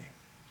answer that today?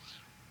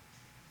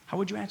 How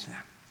would you answer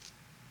that?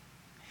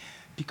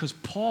 Because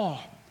Paul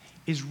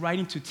is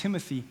writing to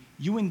Timothy,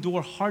 you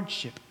endure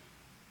hardship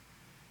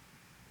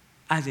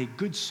as a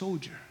good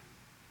soldier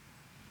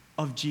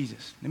of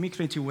Jesus. Let me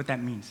explain to you what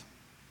that means.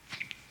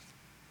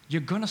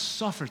 You're going to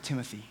suffer,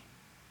 Timothy,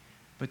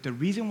 but the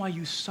reason why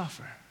you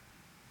suffer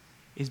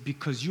is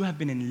because you have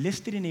been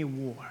enlisted in a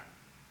war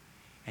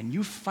and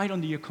you fight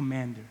under your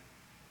commander,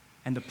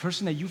 and the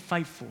person that you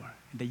fight for,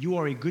 that you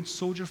are a good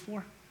soldier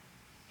for,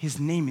 his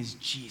name is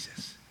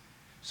Jesus.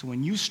 So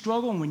when you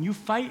struggle and when you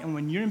fight and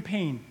when you're in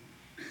pain,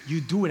 you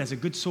do it as a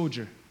good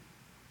soldier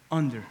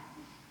under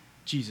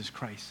Jesus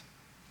Christ.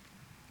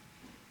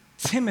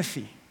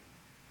 Timothy,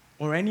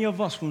 or any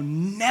of us, will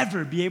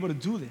never be able to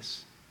do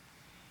this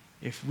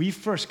if we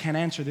first can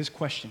answer this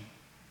question: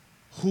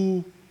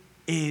 who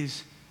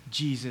is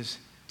Jesus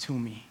to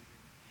me?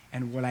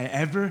 And will I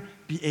ever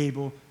be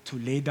able to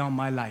lay down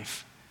my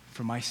life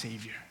for my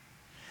Savior?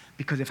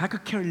 Because if I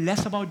could care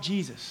less about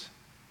Jesus,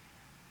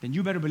 then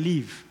you better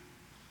believe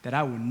that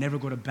I will never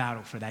go to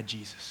battle for that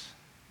Jesus.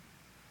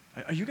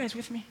 Are you guys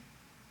with me?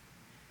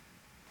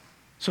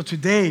 So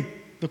today,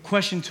 the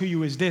question to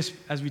you is this,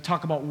 as we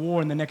talk about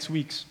war in the next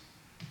weeks.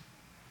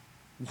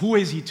 Who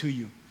is he to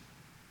you?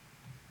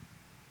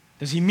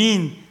 Does he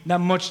mean that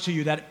much to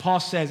you that Paul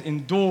says,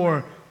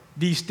 endure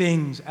these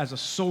things as a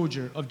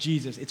soldier of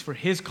Jesus? It's for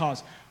his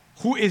cause.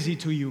 Who is he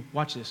to you?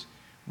 Watch this.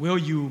 Will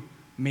you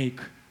make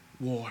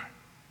war?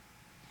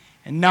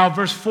 And now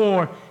verse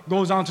 4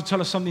 goes on to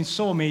tell us something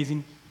so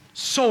amazing.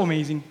 So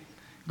amazing.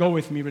 Go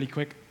with me really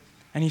quick.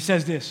 And he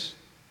says this.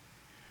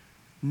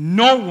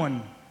 No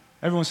one,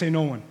 everyone say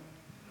no one.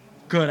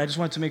 Good, I just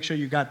wanted to make sure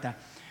you got that.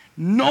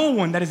 No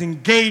one that is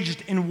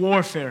engaged in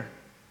warfare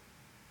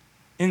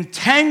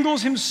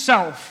entangles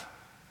himself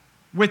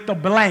with the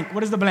blank.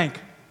 What is the blank?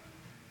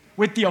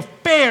 With the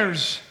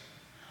affairs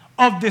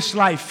of this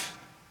life.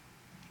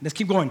 Let's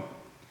keep going.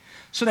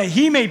 so that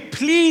he may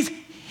please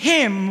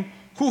him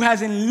who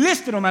has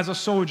enlisted him as a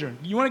soldier.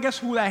 You want to guess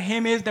who that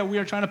him is that we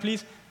are trying to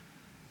please?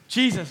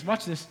 Jesus.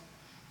 Watch this.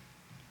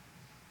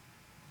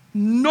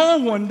 No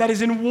one that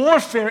is in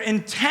warfare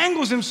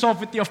entangles himself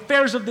with the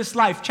affairs of this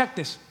life. Check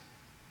this.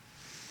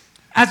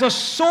 As a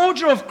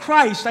soldier of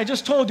Christ, I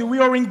just told you, we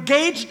are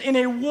engaged in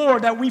a war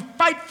that we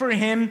fight for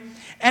him.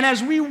 And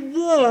as we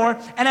war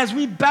and as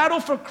we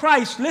battle for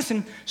Christ,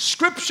 listen,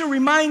 Scripture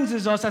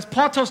reminds us, as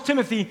Paul tells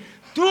Timothy,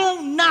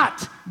 do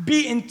not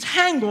be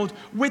entangled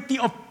with the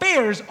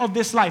affairs of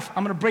this life.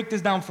 I'm going to break this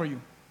down for you.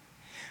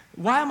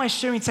 Why am I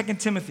sharing 2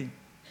 Timothy?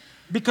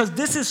 Because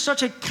this is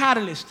such a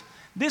catalyst.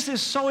 This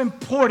is so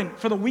important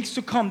for the weeks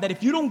to come that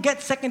if you don't get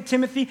 2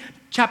 Timothy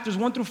chapters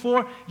 1 through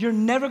 4, you're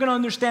never going to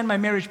understand my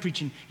marriage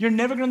preaching. You're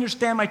never going to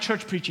understand my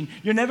church preaching.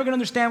 You're never going to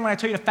understand when I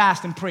tell you to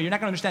fast and pray. You're not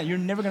going to understand. You're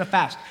never going to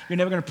fast. You're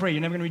never going to pray. You're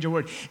never going to read your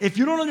word. If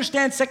you don't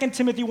understand 2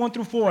 Timothy 1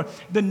 through 4,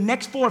 the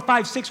next 4,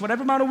 5, 6,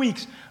 whatever amount of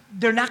weeks,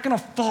 they're not going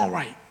to fall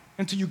right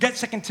until you get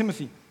 2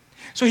 Timothy.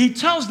 So he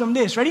tells them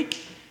this, ready?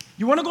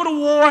 You want to go to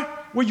war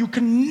where you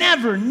can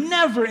never,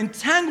 never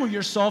entangle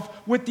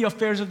yourself with the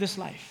affairs of this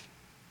life.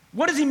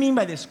 What does he mean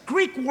by this?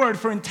 Greek word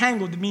for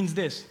entangled means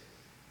this.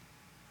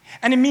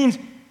 And it means,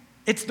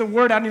 it's the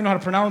word, I don't even know how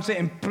to pronounce it,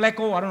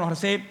 empleko, I don't know how to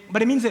say it,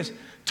 but it means this,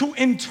 to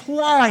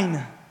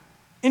entwine,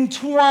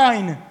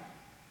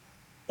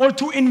 or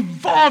to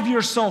involve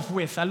yourself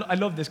with. I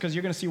love this because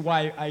you're going to see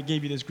why I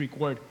gave you this Greek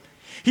word.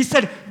 He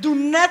said, do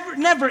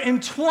never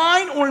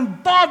entwine or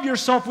involve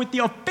yourself with the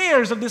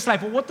affairs of this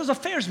life. Well, what does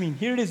affairs mean?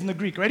 Here it is in the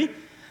Greek, ready?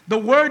 The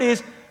word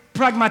is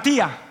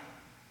pragmatia.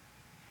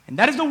 And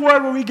that is the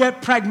word where we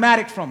get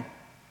pragmatic from.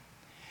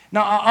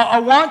 Now, I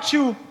want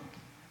you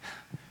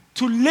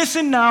to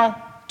listen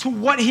now to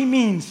what he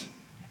means.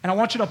 And I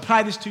want you to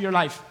apply this to your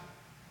life.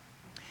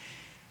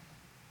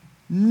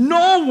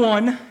 No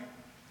one,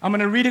 I'm going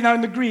to read it now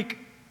in the Greek,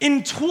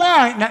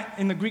 not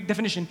in the Greek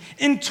definition,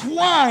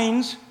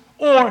 entwines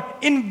or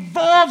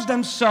involves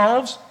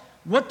themselves.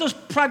 What does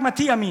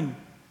pragmatia mean?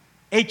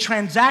 A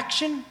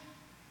transaction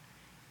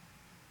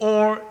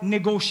or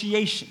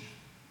negotiation.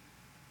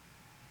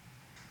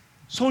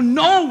 So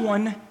no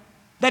one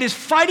that is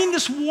fighting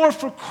this war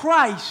for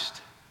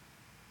Christ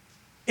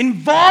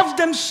involves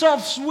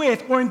themselves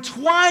with or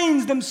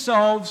entwines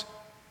themselves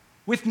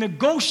with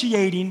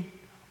negotiating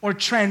or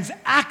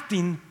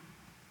transacting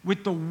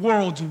with the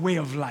world's way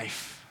of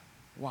life.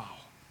 Wow.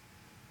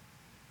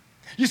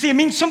 You see, it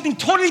means something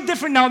totally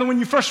different now than when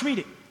you first read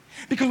it.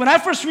 Because when I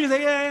first read it,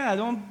 it's like,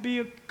 don't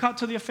be caught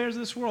to the affairs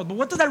of this world. But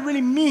what does that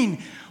really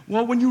mean?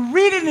 Well, when you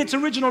read it in its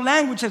original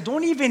language, it says,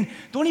 don't even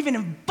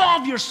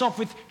involve yourself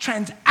with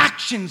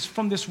transactions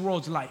from this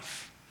world's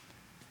life.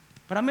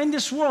 But I'm in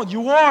this world.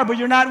 You are, but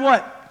you're not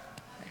what?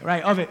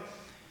 Right, of it.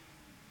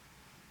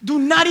 Do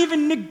not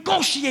even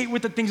negotiate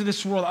with the things of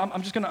this world.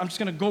 I'm just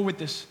gonna go with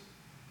this.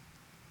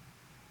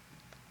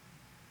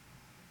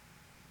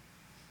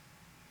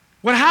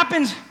 What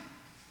happens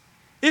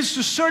is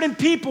to certain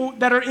people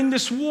that are in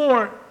this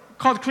war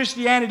called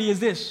Christianity is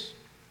this.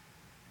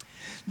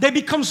 They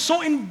become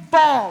so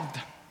involved,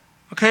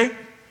 okay?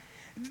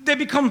 They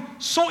become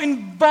so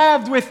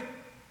involved with,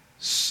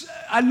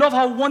 I love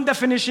how one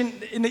definition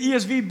in the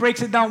ESV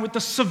breaks it down with the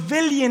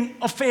civilian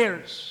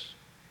affairs.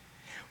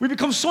 We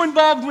become so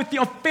involved with the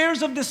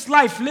affairs of this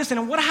life. Listen,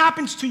 and what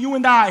happens to you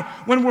and I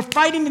when we're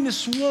fighting in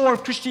this war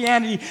of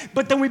Christianity,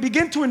 but then we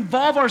begin to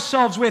involve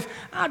ourselves with,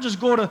 I'll just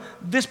go to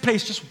this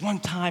place just one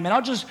time, and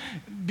I'll just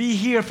be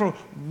here for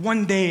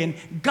one day,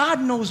 and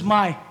God knows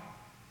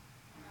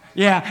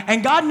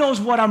and God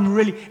knows what I'm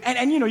really,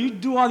 and you know, you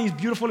do all these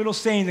beautiful little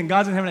sayings, and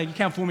God's in heaven like, you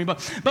can't fool me,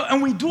 but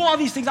and we do all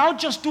these things. I'll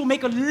just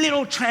make a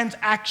little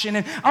transaction,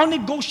 and I'll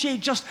negotiate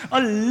just a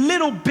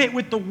little bit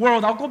with the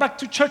world. I'll go back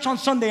to church on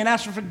Sunday and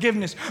ask for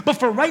forgiveness. But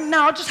for right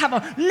now, I'll just have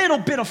a little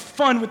bit of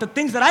fun with the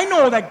things that I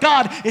know that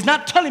God is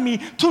not telling me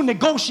to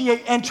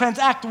negotiate and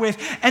transact with.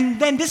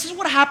 And then this is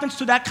what happens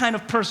to that kind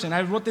of person.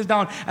 I wrote this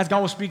down as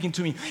God was speaking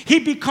to me. He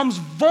becomes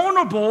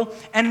vulnerable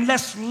and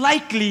less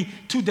likely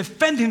to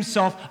defend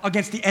himself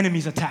against the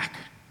enemy's attack.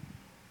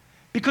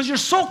 Because you're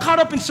so caught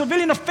up in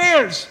civilian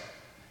affairs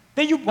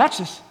that you, watch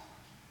this,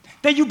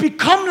 that you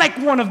become like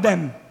one of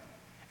them.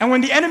 And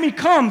when the enemy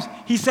comes,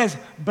 he says,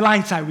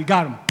 blindside, we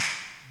got him.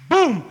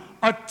 Boom,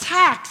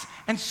 attacks,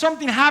 and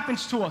something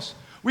happens to us.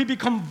 We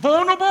become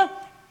vulnerable,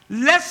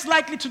 less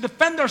likely to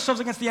defend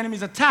ourselves against the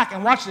enemy's attack,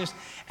 and watch this,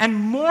 and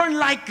more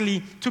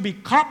likely to be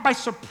caught by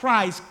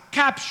surprise,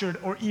 captured,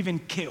 or even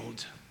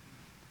killed.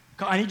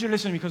 I need you to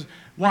listen to me because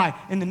why?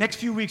 In the next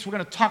few weeks, we're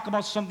going to talk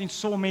about something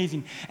so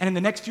amazing. And in the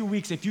next few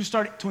weeks, if you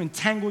start to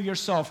entangle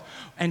yourself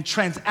and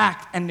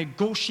transact and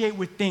negotiate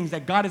with things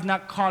that God is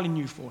not calling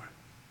you for,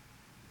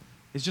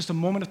 it's just a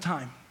moment of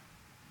time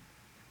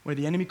where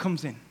the enemy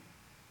comes in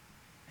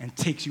and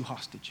takes you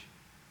hostage.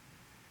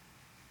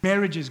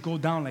 Marriages go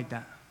down like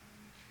that.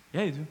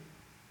 Yeah, they do.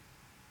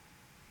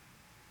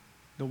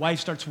 The wife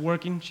starts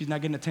working. She's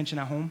not getting attention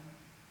at home.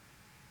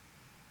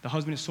 The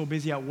husband is so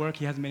busy at work,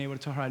 he hasn't been able to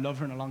tell her I love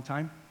her in a long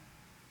time.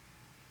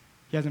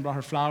 He hasn't brought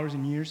her flowers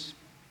in years.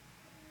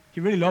 He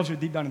really loves her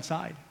deep down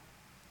inside.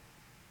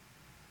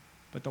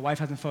 But the wife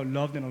hasn't felt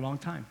loved in a long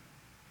time.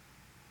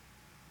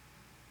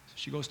 So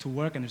she goes to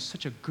work, and there's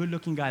such a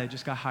good-looking guy that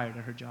just got hired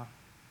at her job.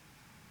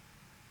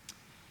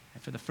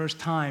 And for the first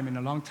time in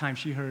a long time,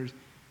 she heard,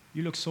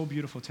 "You look so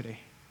beautiful today."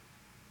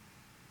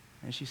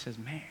 And she says,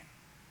 "Man,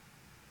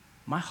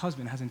 my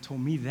husband hasn't told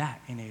me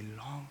that in a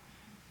long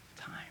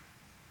time."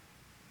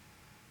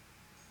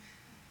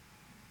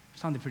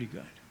 Sounded pretty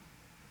good.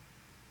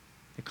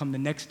 They come the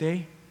next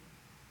day.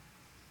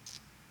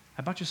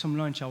 "I bought you some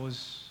lunch. I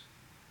was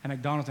at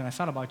McDonald's and I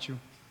thought about you.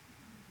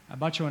 I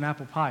bought you an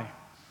apple pie."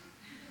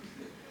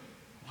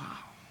 Wow.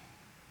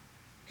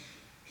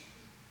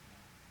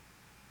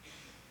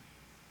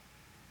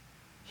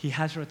 He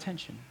has her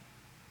attention.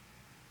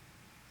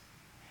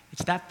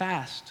 It's that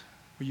fast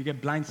where you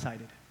get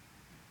blindsided.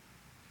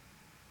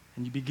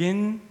 And you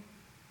begin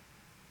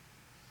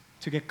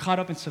to get caught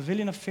up in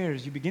civilian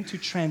affairs. You begin to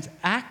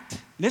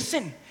transact.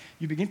 Listen,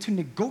 you begin to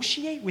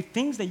negotiate with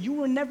things that you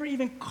were never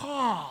even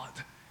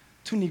called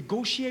to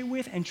negotiate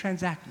with and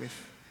transact with.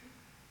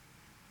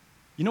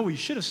 You know what you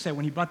should have said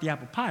when he brought the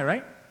apple pie,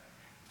 right?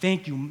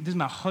 "Thank you. This is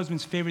my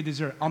husband's favorite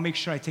dessert. I'll make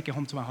sure I take it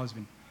home to my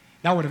husband."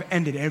 That would have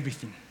ended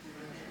everything.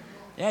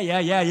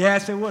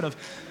 Yes, it would have.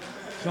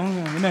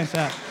 Amen to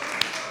that.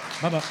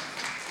 Bye-bye.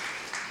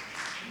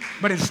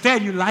 But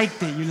instead, you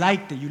liked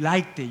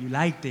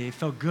it. It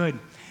felt good.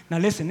 Now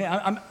listen,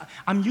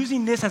 I'm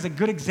using this as a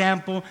good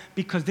example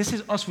because this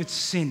is us with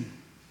sin.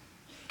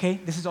 Okay?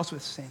 This is us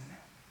with sin.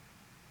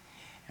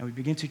 And we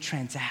begin to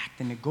transact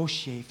and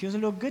negotiate. It feels a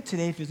little good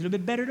today. It feels a little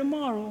bit better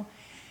tomorrow.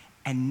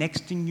 And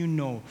next thing you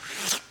know,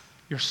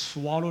 you're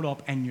swallowed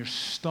up and you're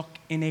stuck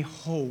in a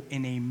hole,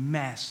 in a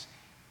mess.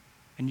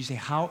 And you say,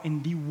 "How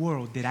in the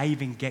world did I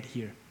even get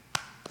here?"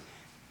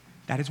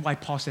 That is why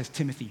Paul says,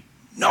 "Timothy,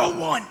 no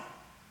one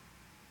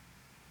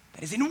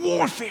that is in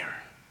warfare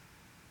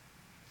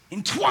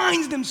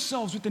entwines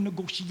themselves with the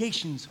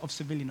negotiations of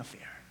civilian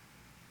affair."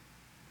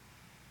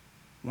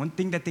 One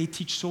thing that they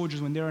teach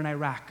soldiers when they're in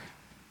Iraq,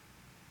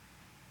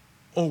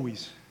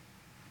 always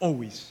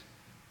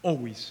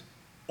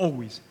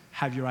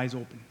have your eyes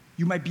open.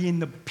 You might be in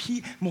the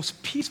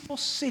most peaceful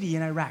city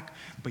in Iraq,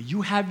 but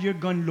you have your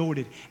gun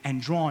loaded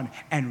and drawn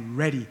and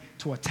ready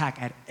to attack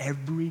at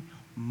every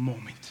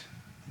moment.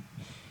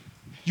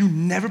 You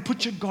never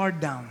put your guard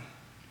down.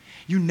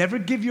 You never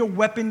give your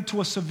weapon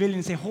to a civilian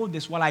and say, "Hold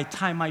this while I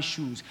tie my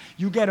shoes."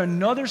 You get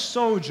another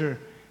soldier,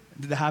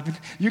 did that happen?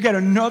 You get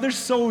another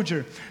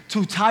soldier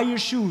to tie your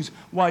shoes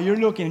while you're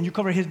looking, and you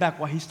cover his back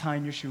while he's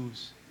tying your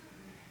shoes.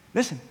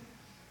 Listen,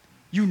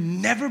 you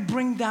never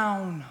bring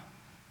down.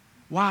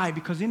 Why?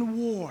 Because in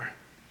war,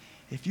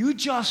 if you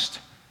just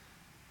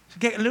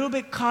get a little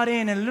bit caught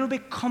in and a little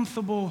bit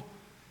comfortable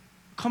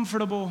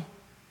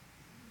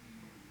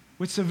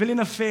with civilian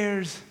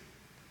affairs,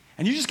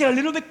 and you just get a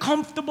little bit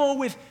comfortable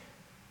with,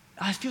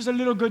 it feels a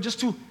little good just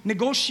to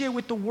negotiate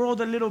with the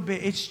world a little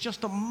bit. It's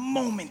just a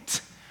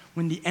moment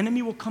when the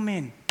enemy will come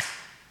in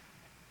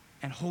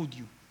and hold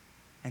you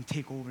and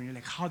take over. And you're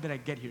like, "How did I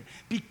get here?"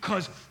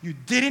 Because you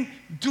didn't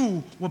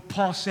do what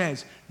Paul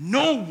says.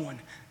 No one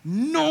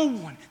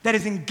that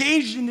is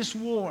engaged in this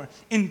war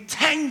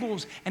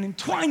entangles and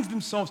entwines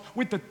themselves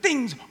with the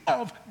things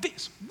of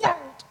this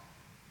world.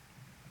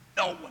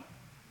 No one.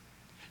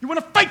 You want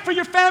to fight for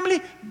your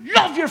family?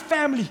 Love your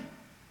family.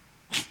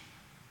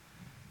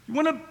 You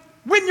want to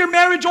win your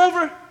marriage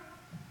over?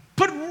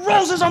 Put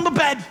roses on the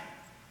bed.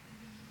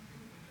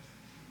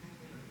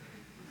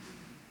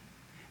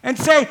 And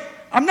say,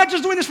 "I'm not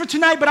just doing this for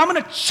tonight, but I'm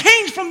going to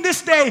change from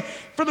this day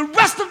for the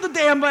rest of the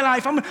day of my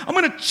life. I'm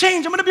going to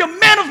change. I'm going to be a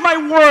man of my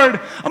word.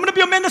 I'm going to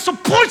be a man that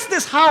supports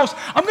this house.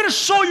 I'm going to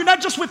show you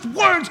not just with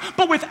words,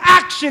 but with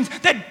actions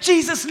that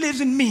Jesus lives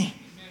in me."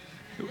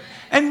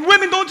 And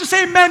women, don't just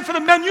say amen for the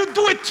men. You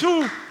do it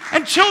too.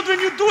 And children,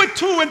 you do it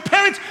too. And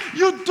parents,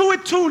 you do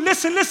it too.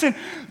 Listen.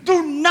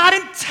 Do not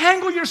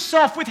entangle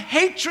yourself with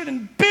hatred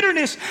and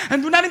bitterness.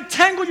 And do not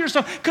entangle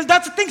yourself, because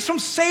that's the things from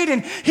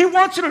Satan. He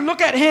wants you to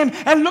look at him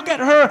and look at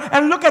her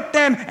and look at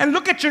them and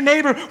look at your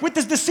neighbor with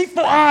this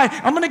deceitful eye.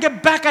 I'm going to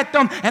get back at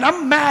them, and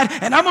I'm mad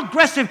and I'm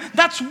aggressive.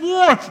 That's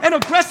war and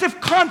aggressive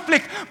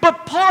conflict.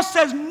 But Paul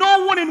says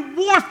no one in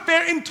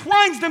warfare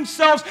entwines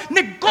themselves,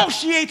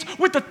 negotiates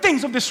with the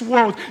things of this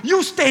world.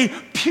 You stay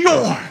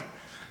pure.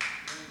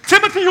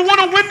 Timothy, you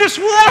want to win this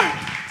war?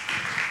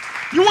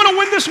 You want to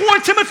win this war,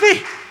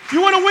 Timothy?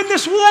 You want to win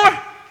this war?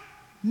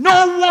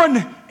 No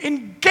one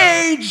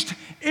engaged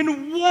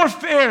in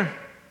warfare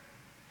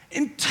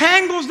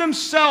entangles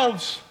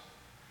themselves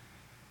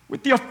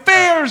with the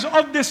affairs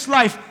of this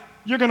life.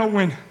 You're going to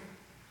win.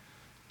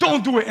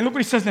 Don't do it. And look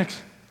what he says next.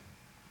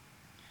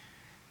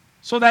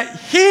 So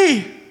that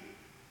you,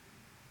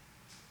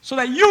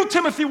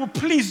 Timothy, will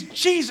please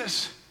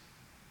Jesus,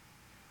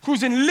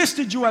 who's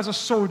enlisted you as a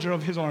soldier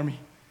of his army.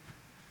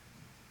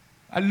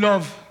 I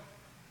love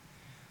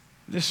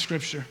this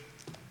scripture.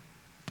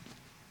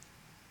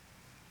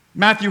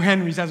 Matthew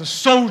Henry's, as a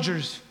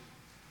soldiers,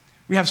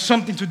 we have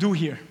something to do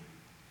here.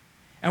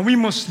 And we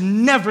must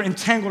never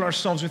entangle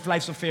ourselves with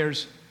life's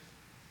affairs.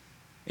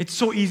 It's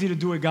so easy to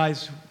do it,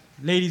 guys.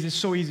 Ladies, it's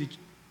so easy.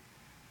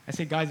 I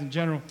say guys in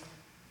general.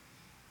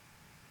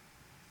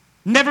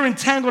 Never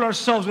entangle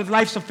ourselves with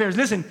life's affairs.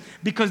 Listen,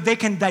 because they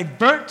can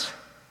divert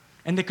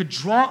and they could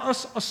draw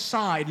us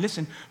aside,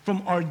 listen,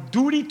 from our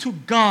duty to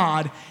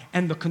God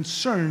and the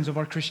concerns of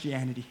our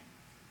Christianity.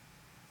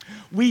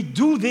 We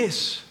do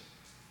this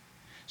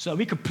so that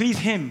we could please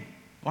Him,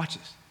 watch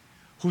this,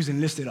 who's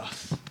enlisted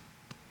us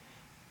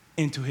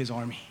into His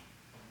army.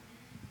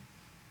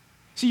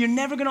 See, you're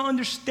never going to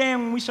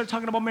understand when we start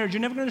talking about marriage.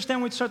 You're never going to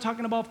understand when we start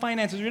talking about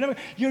finances.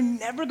 You're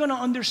never going to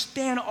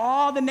understand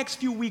all the next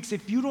few weeks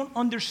if you don't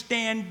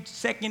understand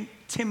 2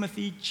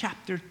 Timothy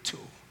chapter 2.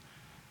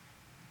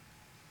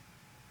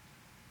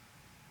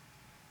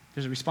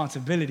 There's a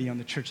responsibility on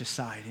the church's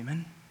side,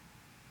 amen?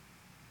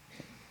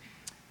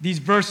 These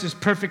verses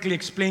perfectly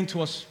explain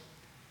to us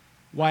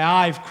why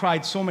I've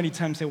cried so many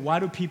times, say, why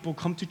do people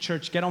come to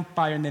church, get on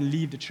fire, and then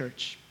leave the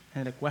church?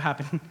 And like, what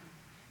happened?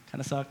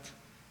 Kind of sucked.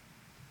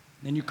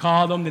 Then you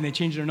call them, then they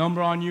change their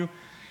number on you.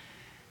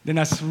 Then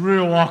that's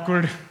real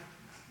awkward.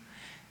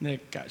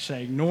 Like, should I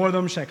ignore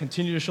them? Should I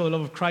continue to show the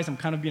love of Christ? I'm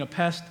kind of being a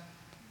pest.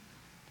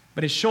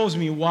 But it shows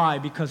me why,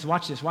 because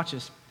watch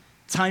this.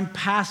 Time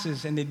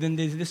passes and then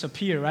they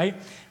disappear, right?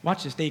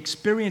 Watch this. They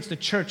experience the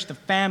church, the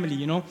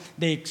family,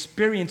 They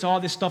experience all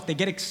this stuff. They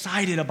get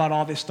excited about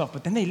all this stuff,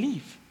 but then they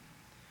leave.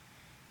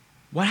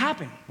 What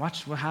happened?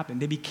 Watch what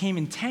happened. They became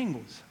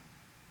entangled.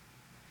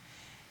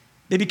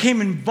 They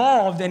became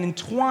involved and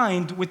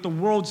entwined with the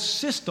world's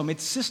system,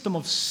 its system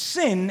of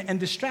sin and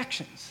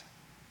distractions.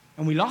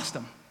 And we lost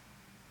them.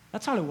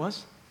 That's all it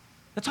was.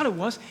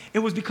 It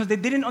was because they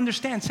didn't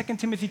understand 2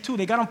 Timothy 2.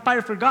 They got on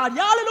fire for God.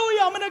 Yeah,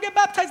 hallelujah, I'm going to get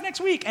baptized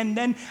next week. And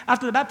then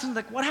after the baptism,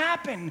 like, what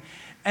happened?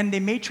 And they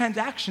made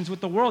transactions with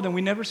the world, and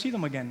we never see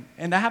them again.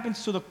 And that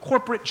happens to the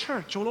corporate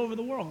church all over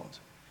the world.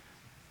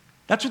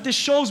 That's what this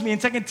shows me in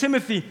 2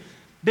 Timothy.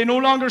 They no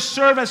longer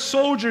serve as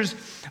soldiers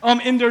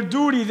in their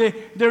duty.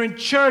 They're in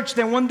church.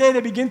 Then one day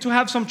they begin to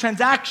have some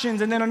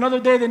transactions. And then another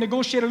day they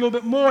negotiate a little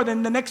bit more.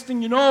 Then the next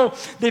thing you know,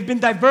 they've been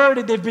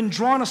diverted. They've been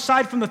drawn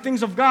aside from the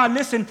things of God.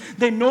 Listen,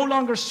 they no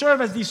longer serve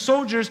as these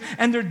soldiers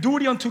and their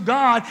duty unto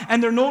God.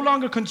 And they're no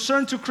longer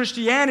concerned to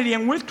Christianity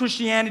and with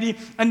Christianity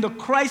and the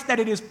Christ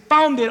that it is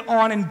founded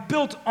on and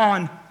built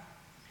on.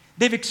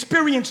 They've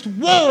experienced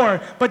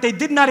war, but they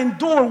did not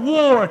endure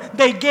war.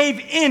 They gave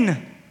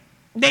in.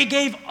 They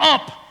gave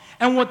up.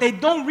 And what they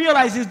don't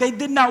realize is they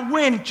did not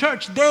win.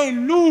 Church, they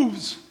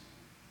lose.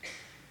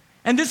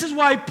 And this is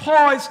why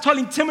Paul is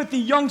telling Timothy,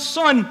 young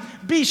son,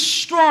 be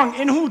strong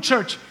in who,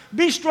 church?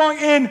 Be strong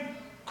in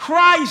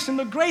Christ, in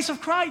the grace of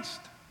Christ.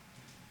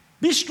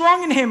 Be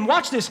strong in Him.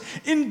 Watch this.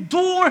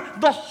 Endure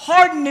the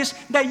hardness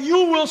that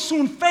you will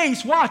soon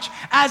face. Watch.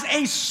 As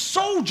a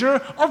soldier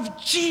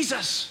of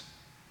Jesus.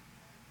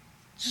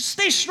 Just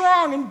stay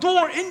strong.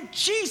 Endure in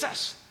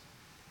Jesus.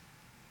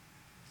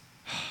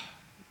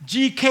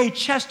 G.K.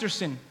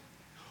 Chesterton,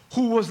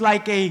 who was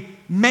like a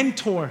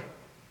mentor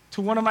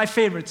to one of my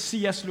favorites,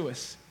 C.S.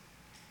 Lewis.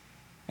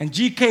 And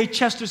G.K.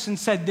 Chesterton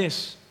said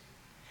this: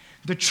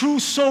 the true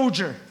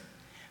soldier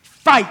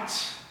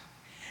fights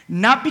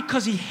not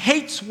because he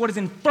hates what is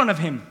in front of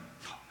him,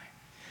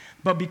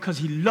 but because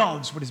he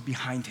loves what is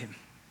behind him.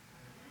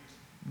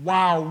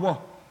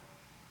 Wow.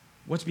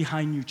 What's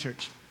behind you,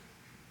 church?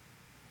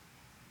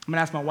 I'm going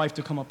to ask my wife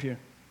to come up here.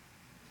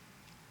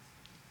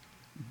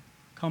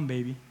 Come,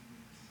 baby.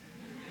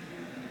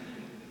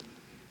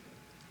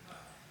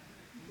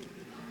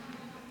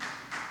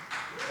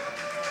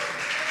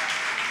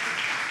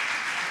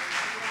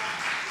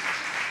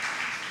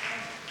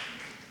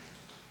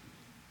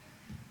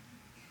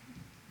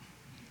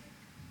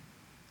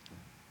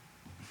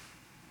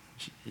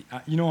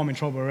 You know I'm in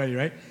trouble already,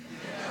 right?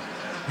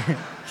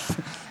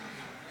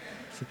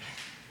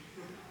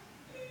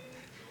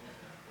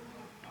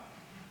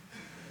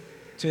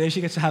 Today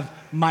she gets to have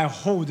my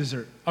whole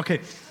dessert.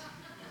 Okay.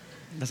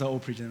 That's an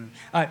old preacher.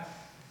 All right.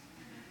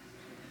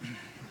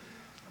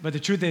 But the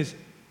truth is,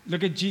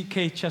 look at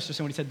G.K.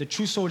 Chesterton when he said, the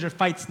true soldier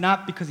fights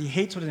not because he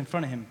hates what is in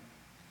front of him,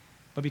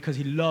 but because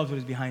he loves what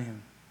is behind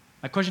him.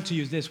 My question to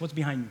you is this: what's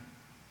behind you?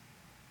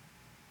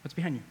 What's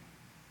behind you?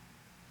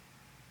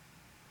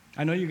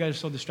 I know you guys are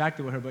so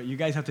distracted with her, but you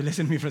guys have to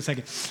listen to me for a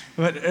second.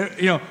 But,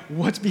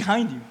 what's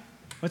behind you?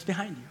 What's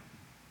behind you?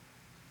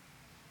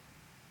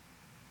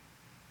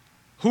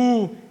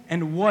 Who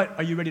and what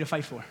are you ready to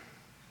fight for? Who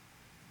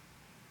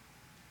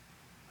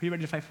are you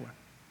ready to fight for?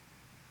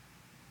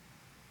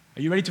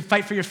 Are you ready to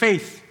fight for your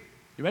faith?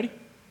 You ready?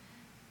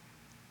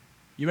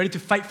 You ready to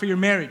fight for your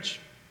marriage?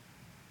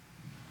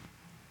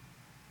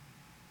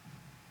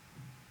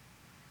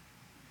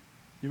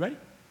 You ready? Or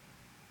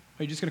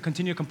are you just going to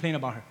continue to complain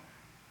about her?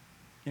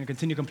 You're going to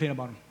continue to complain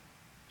about him?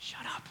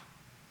 Shut up.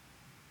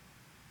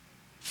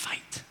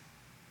 Fight.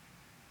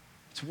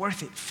 It's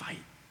worth it. Fight.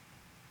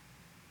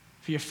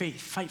 For your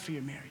faith. Fight for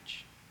your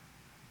marriage.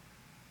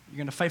 You're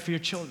going to fight for your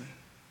children.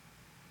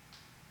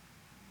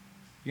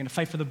 You're going to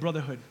fight for the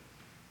brotherhood.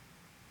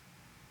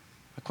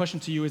 My question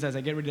to you is, as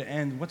I get ready to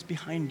end, what's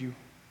behind you?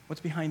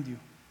 What's behind you?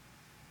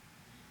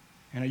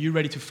 And are you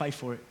ready to fight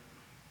for it?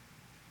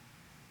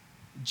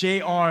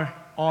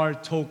 J.R.R.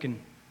 Tolkien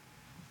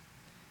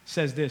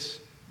says this.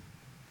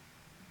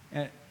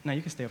 Now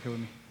you can stay up here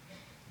with me.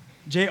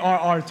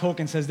 J.R.R.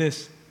 Tolkien says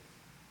this.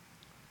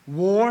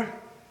 War,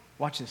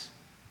 watch this.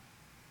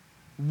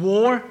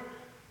 War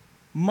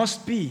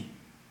must be.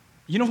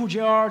 You know who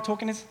J.R.R.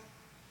 Tolkien is?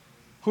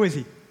 Who is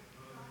he?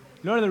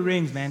 Lord of the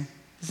Rings, man.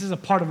 This is a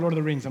part of Lord of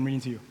the Rings I'm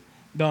reading to you.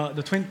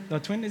 The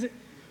twin, is it?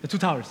 The Two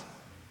Towers.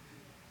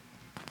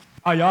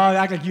 Oh, y'all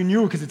act like you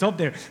knew because it's up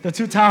there. The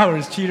Two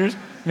Towers, cheaters,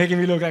 making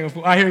me look like a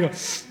fool. All right, here we go.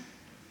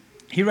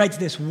 He writes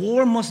this,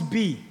 war must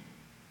be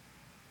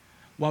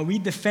while we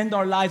defend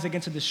our lives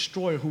against a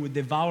destroyer who would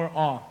devour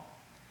all.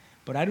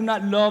 But I do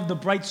not love the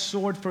bright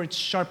sword for its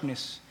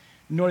sharpness,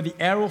 nor the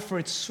arrow for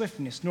its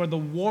swiftness, nor the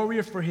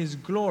warrior for his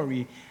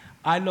glory.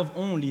 I love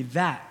only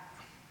that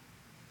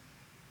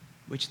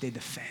which they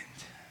defend.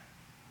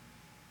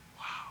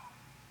 Wow.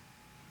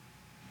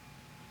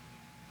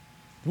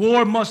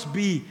 War must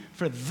be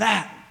for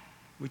that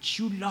which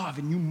you love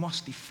and you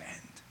must defend.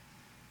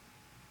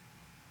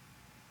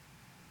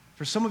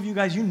 For some of you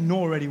guys, you know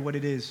already what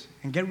it is,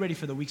 and get ready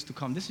for the weeks to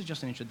come. This is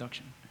just an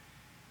introduction.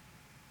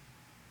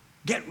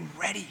 Get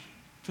ready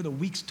for the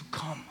weeks to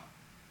come.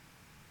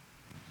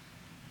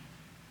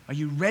 Are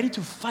you ready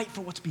to fight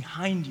for what's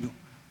behind you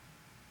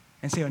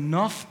and say,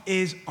 enough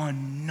is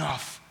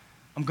enough?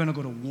 I'm going to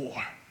go to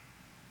war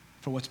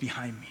for what's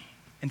behind me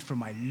and for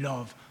my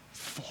love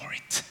for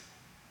it.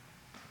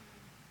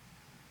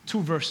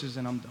 2 verses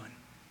and I'm done.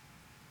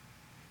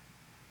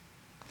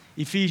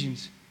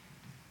 Ephesians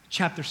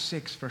chapter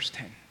 6, verse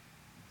 10.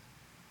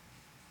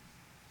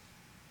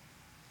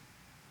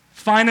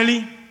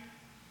 Finally,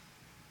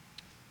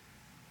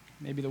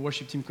 maybe the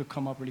worship team could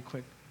come up really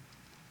quick.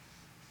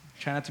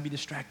 Try not to be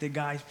distracted,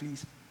 guys,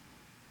 please.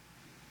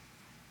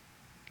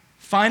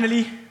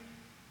 Finally,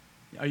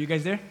 are you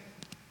guys there?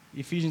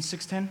 Ephesians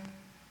 6:10.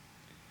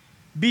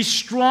 Be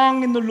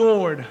strong in the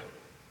Lord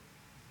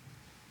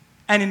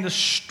and in the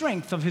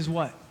strength of his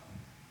what?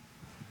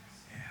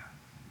 Yeah.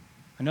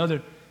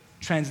 Another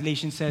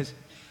translation says,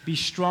 be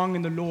strong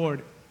in the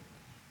Lord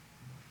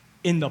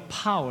in the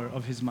power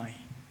of his might.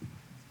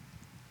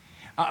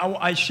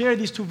 I share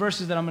these 2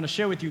 verses that I'm going to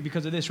share with you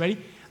because of this. Ready?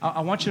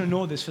 I want you to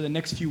know this for the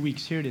next few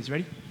weeks. Here it is.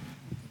 Ready?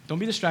 Don't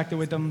be distracted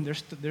with them.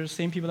 They're the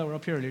same people that were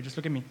up here earlier. Just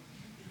look at me.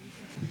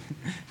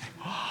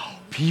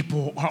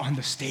 People are on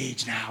the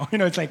stage now. You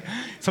know, it's like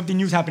something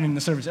new's happening in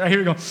the service. All right, here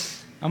we go.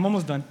 I'm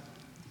almost done.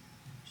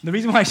 The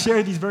reason why I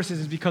share these verses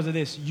is because of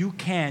this. You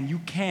can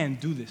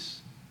do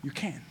this. You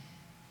can.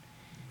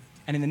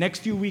 And in the next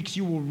few weeks,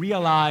 you will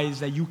realize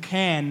that you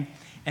can,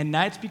 and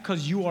that's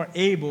because you are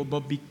able,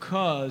 but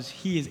because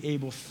he is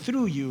able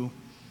through you.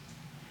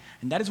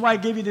 And that is why I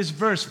gave you this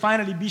verse.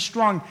 Finally, be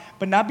strong,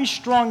 but not be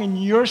strong in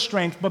your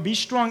strength, but be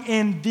strong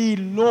in the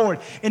Lord.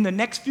 In the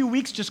next few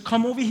weeks, just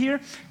come over here,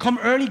 come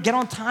early, get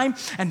on time,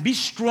 and be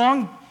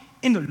strong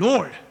in the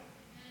Lord.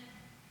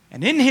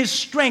 And in his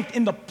strength,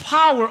 in the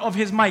power of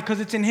his might, because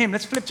it's in him.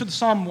 Let's flip to the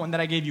Psalm 1 that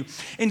I gave you.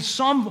 In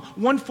Psalm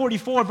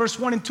 144, verse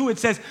 1 and 2, it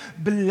says,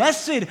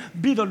 blessed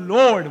be the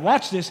Lord,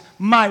 watch this,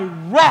 my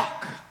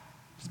rock.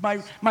 He's my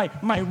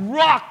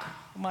rock,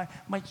 my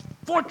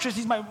fortress,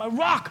 he's my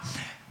rock.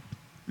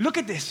 Look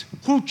at this.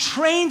 Who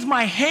trains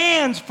my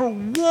hands for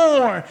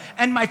war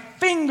and my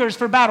fingers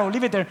for battle.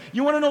 Leave it there.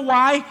 You want to know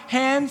why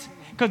hands?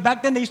 Because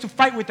back then they used to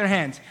fight with their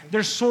hands.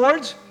 Their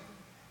swords,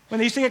 when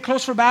they used to get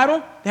close for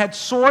battle, they had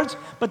swords,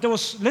 but there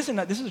was, listen,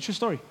 this is a true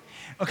story.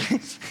 Okay?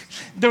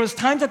 There was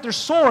times that their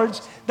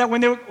swords, that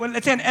when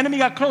let's say an enemy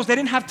got close, they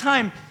didn't have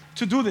time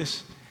to do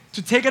this,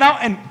 to take it out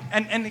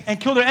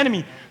and kill their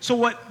enemy. So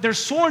what their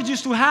swords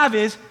used to have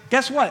is,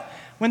 guess what?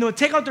 When they would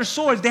take out their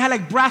swords, they had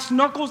like brass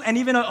knuckles and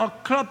even a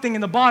club thing in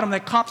the bottom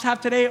like cops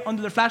have today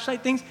under their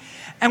flashlight things.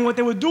 And what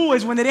they would do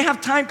is when they didn't have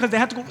time because they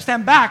had to go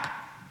stand back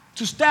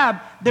to stab,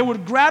 they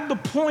would grab the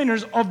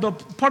pointers of the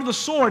part of the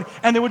sword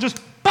and they would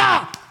just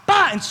bah,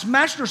 bah, and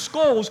smash their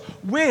skulls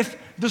with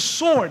the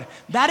sword.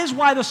 That is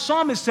why the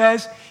psalmist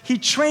says, he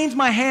trains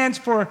my hands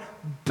for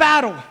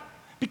battle.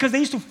 Because they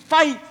used to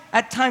fight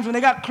at times when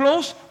they got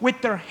close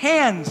with their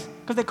hands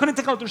because they couldn't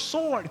take out their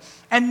sword.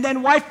 And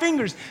then why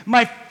fingers?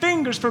 My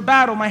fingers for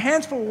battle, my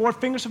hands for war,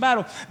 fingers for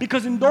battle.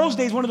 Because in those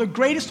days, one of the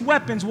greatest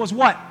weapons was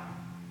what?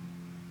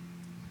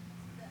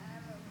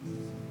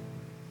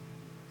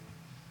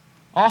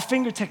 All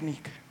finger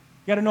technique.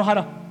 You got to know how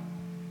to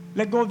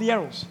let go of the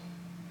arrows.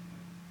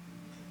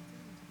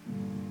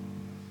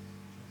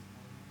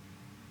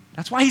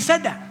 That's why he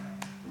said that.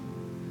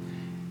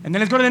 And then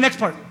let's go to the next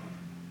part.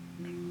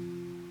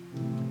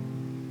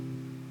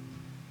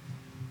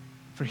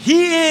 For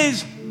he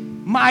is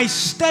my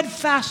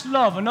steadfast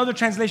love. Another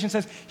translation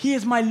says, he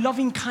is my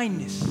loving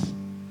kindness.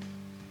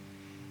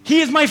 He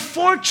is my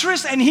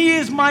fortress and he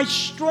is my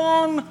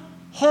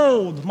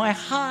stronghold, my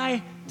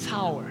high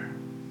tower.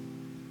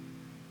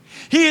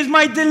 He is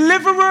my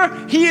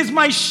deliverer. He is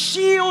my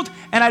shield.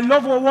 And I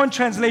love what one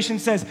translation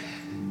says.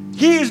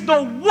 He is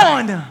the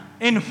one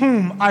in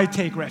whom I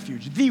take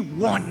refuge. The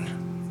one.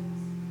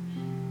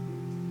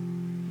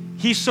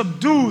 He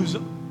subdues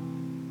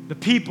the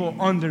people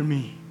under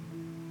me.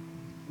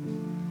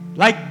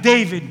 Like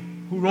David,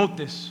 who wrote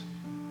this.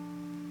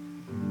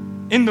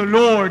 In the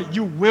Lord,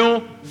 you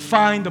will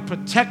find the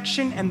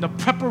protection and the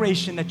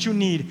preparation that you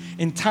need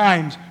in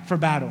times for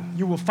battle.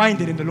 You will find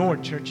it in the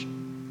Lord, church.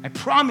 I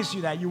promise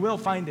you that you will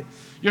find it.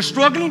 You're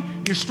struggling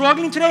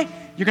today,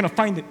 you're going to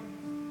find it.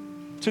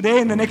 Today,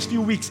 in the next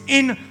few weeks,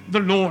 in the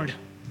Lord.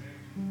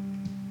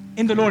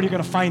 In the Lord, you're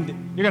going to find it.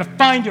 You're going to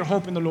find your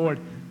hope in the Lord.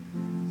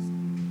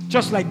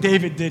 Just like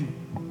David did.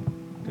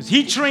 Because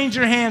he trains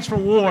your hands for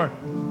war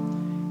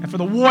and for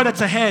the war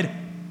that's ahead.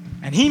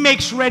 And he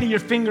makes ready your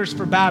fingers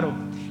for battle.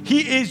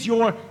 He is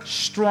your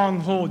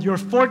stronghold, your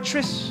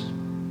fortress.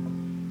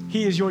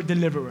 He is your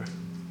deliverer.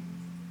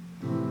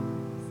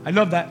 I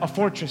love that, a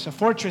fortress. A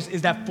fortress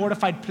is that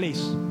fortified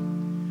place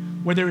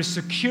where there is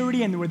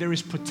security and where there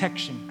is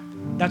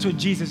protection. That's what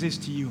Jesus is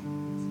to you.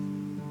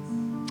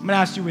 I'm going to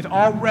ask you with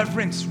all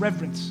reverence.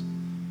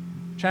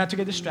 Try not to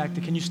get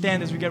distracted. Can you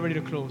stand as we get ready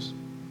to close?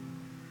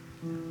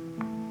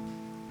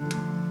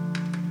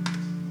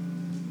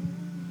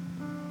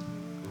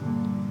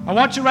 I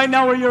want you right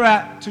now where you're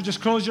at to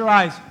just close your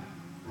eyes.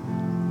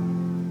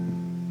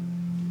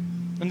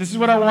 And this is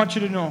what I want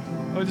you to know.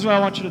 Or this is what I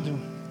want you to do.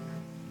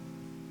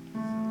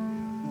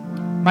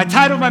 My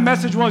title of my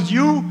message was,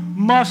 You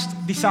Must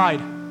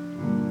Decide.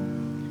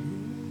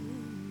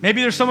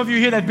 Maybe there's some of you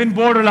here that have been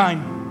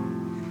borderline.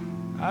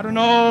 I don't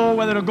know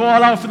whether to go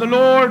all out for the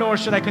Lord or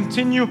should I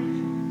continue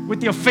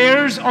with the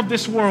affairs of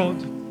this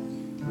world.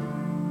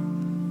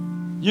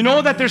 You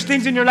know that there's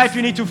things in your life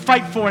you need to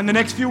fight for. In the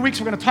next few weeks,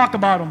 we're going to talk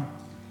about them.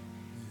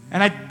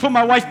 And I put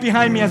my wife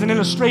behind me as an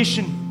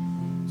illustration.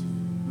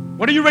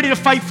 What are you ready to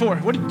fight for?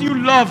 What do you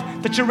love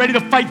that you're ready to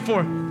fight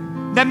for?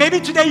 That maybe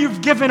today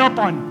you've given up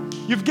on.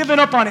 You've given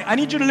up on it. I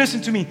need you to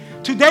listen to me.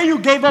 Today you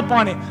gave up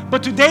on it.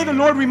 But today the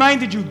Lord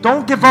reminded you,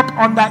 don't give up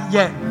on that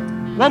yet.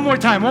 One more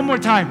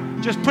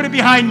time. Just put it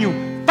behind you.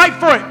 Fight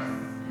for it.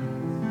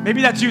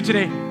 Maybe that's you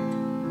today.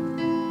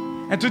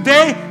 And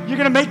today you're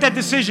going to make that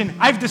decision.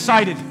 I've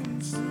decided.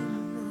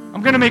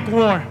 I'm going to make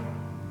war.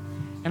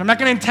 And I'm not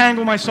going to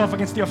entangle myself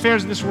against the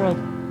affairs of this world.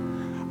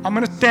 I'm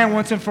going to stand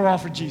once and for all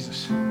for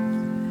Jesus.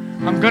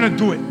 I'm going to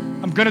do it.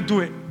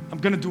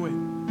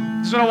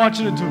 This is what I want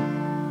you to do.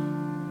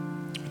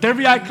 With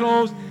every eye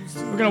closed,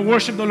 we're going to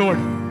worship the Lord.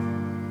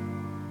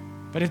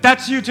 But if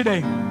that's you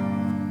today,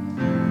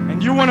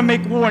 and you want to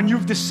make war and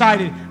you've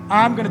decided,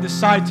 I'm going to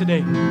decide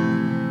today.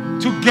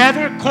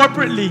 Together,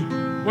 corporately,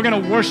 we're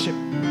going to worship.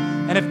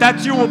 And if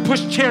that's you, we'll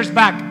push chairs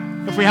back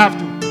if we have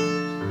to.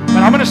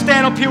 But I'm going to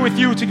stand up here with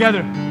you together.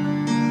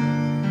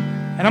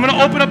 And I'm going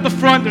to open up the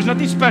front. There's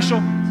nothing special.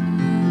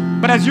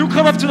 But as you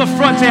come up to the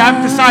front, say,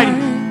 I'm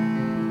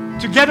deciding.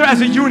 Together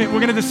as a unit, we're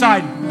going to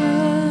decide.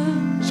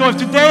 So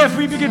if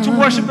we begin to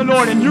worship the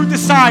Lord and you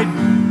decide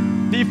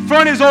the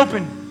front is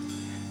open,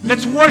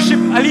 let's worship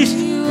at least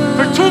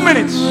for 2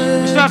 minutes.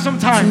 We still have some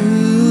time.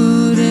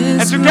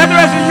 And together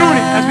as a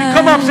unit, as we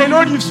come up, say,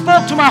 Lord, you've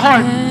spoke to my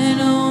heart.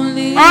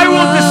 I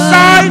will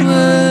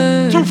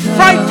decide to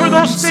fight for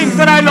those things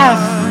that I love.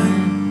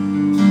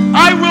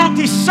 I will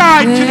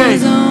decide today.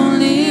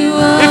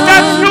 If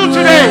that's you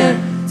today,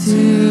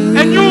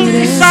 and you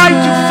decide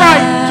to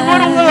fight, to go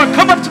to war,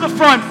 come up to the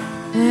front.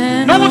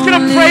 No one's going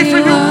to pray for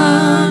you.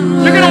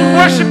 You're going to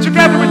worship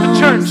together with the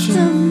church.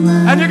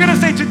 And you're going to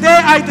say,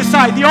 today I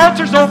decide. The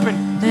altar's open.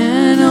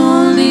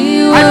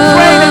 I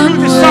pray that you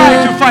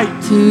decide to fight.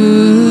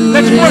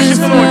 Let's worship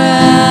the Lord.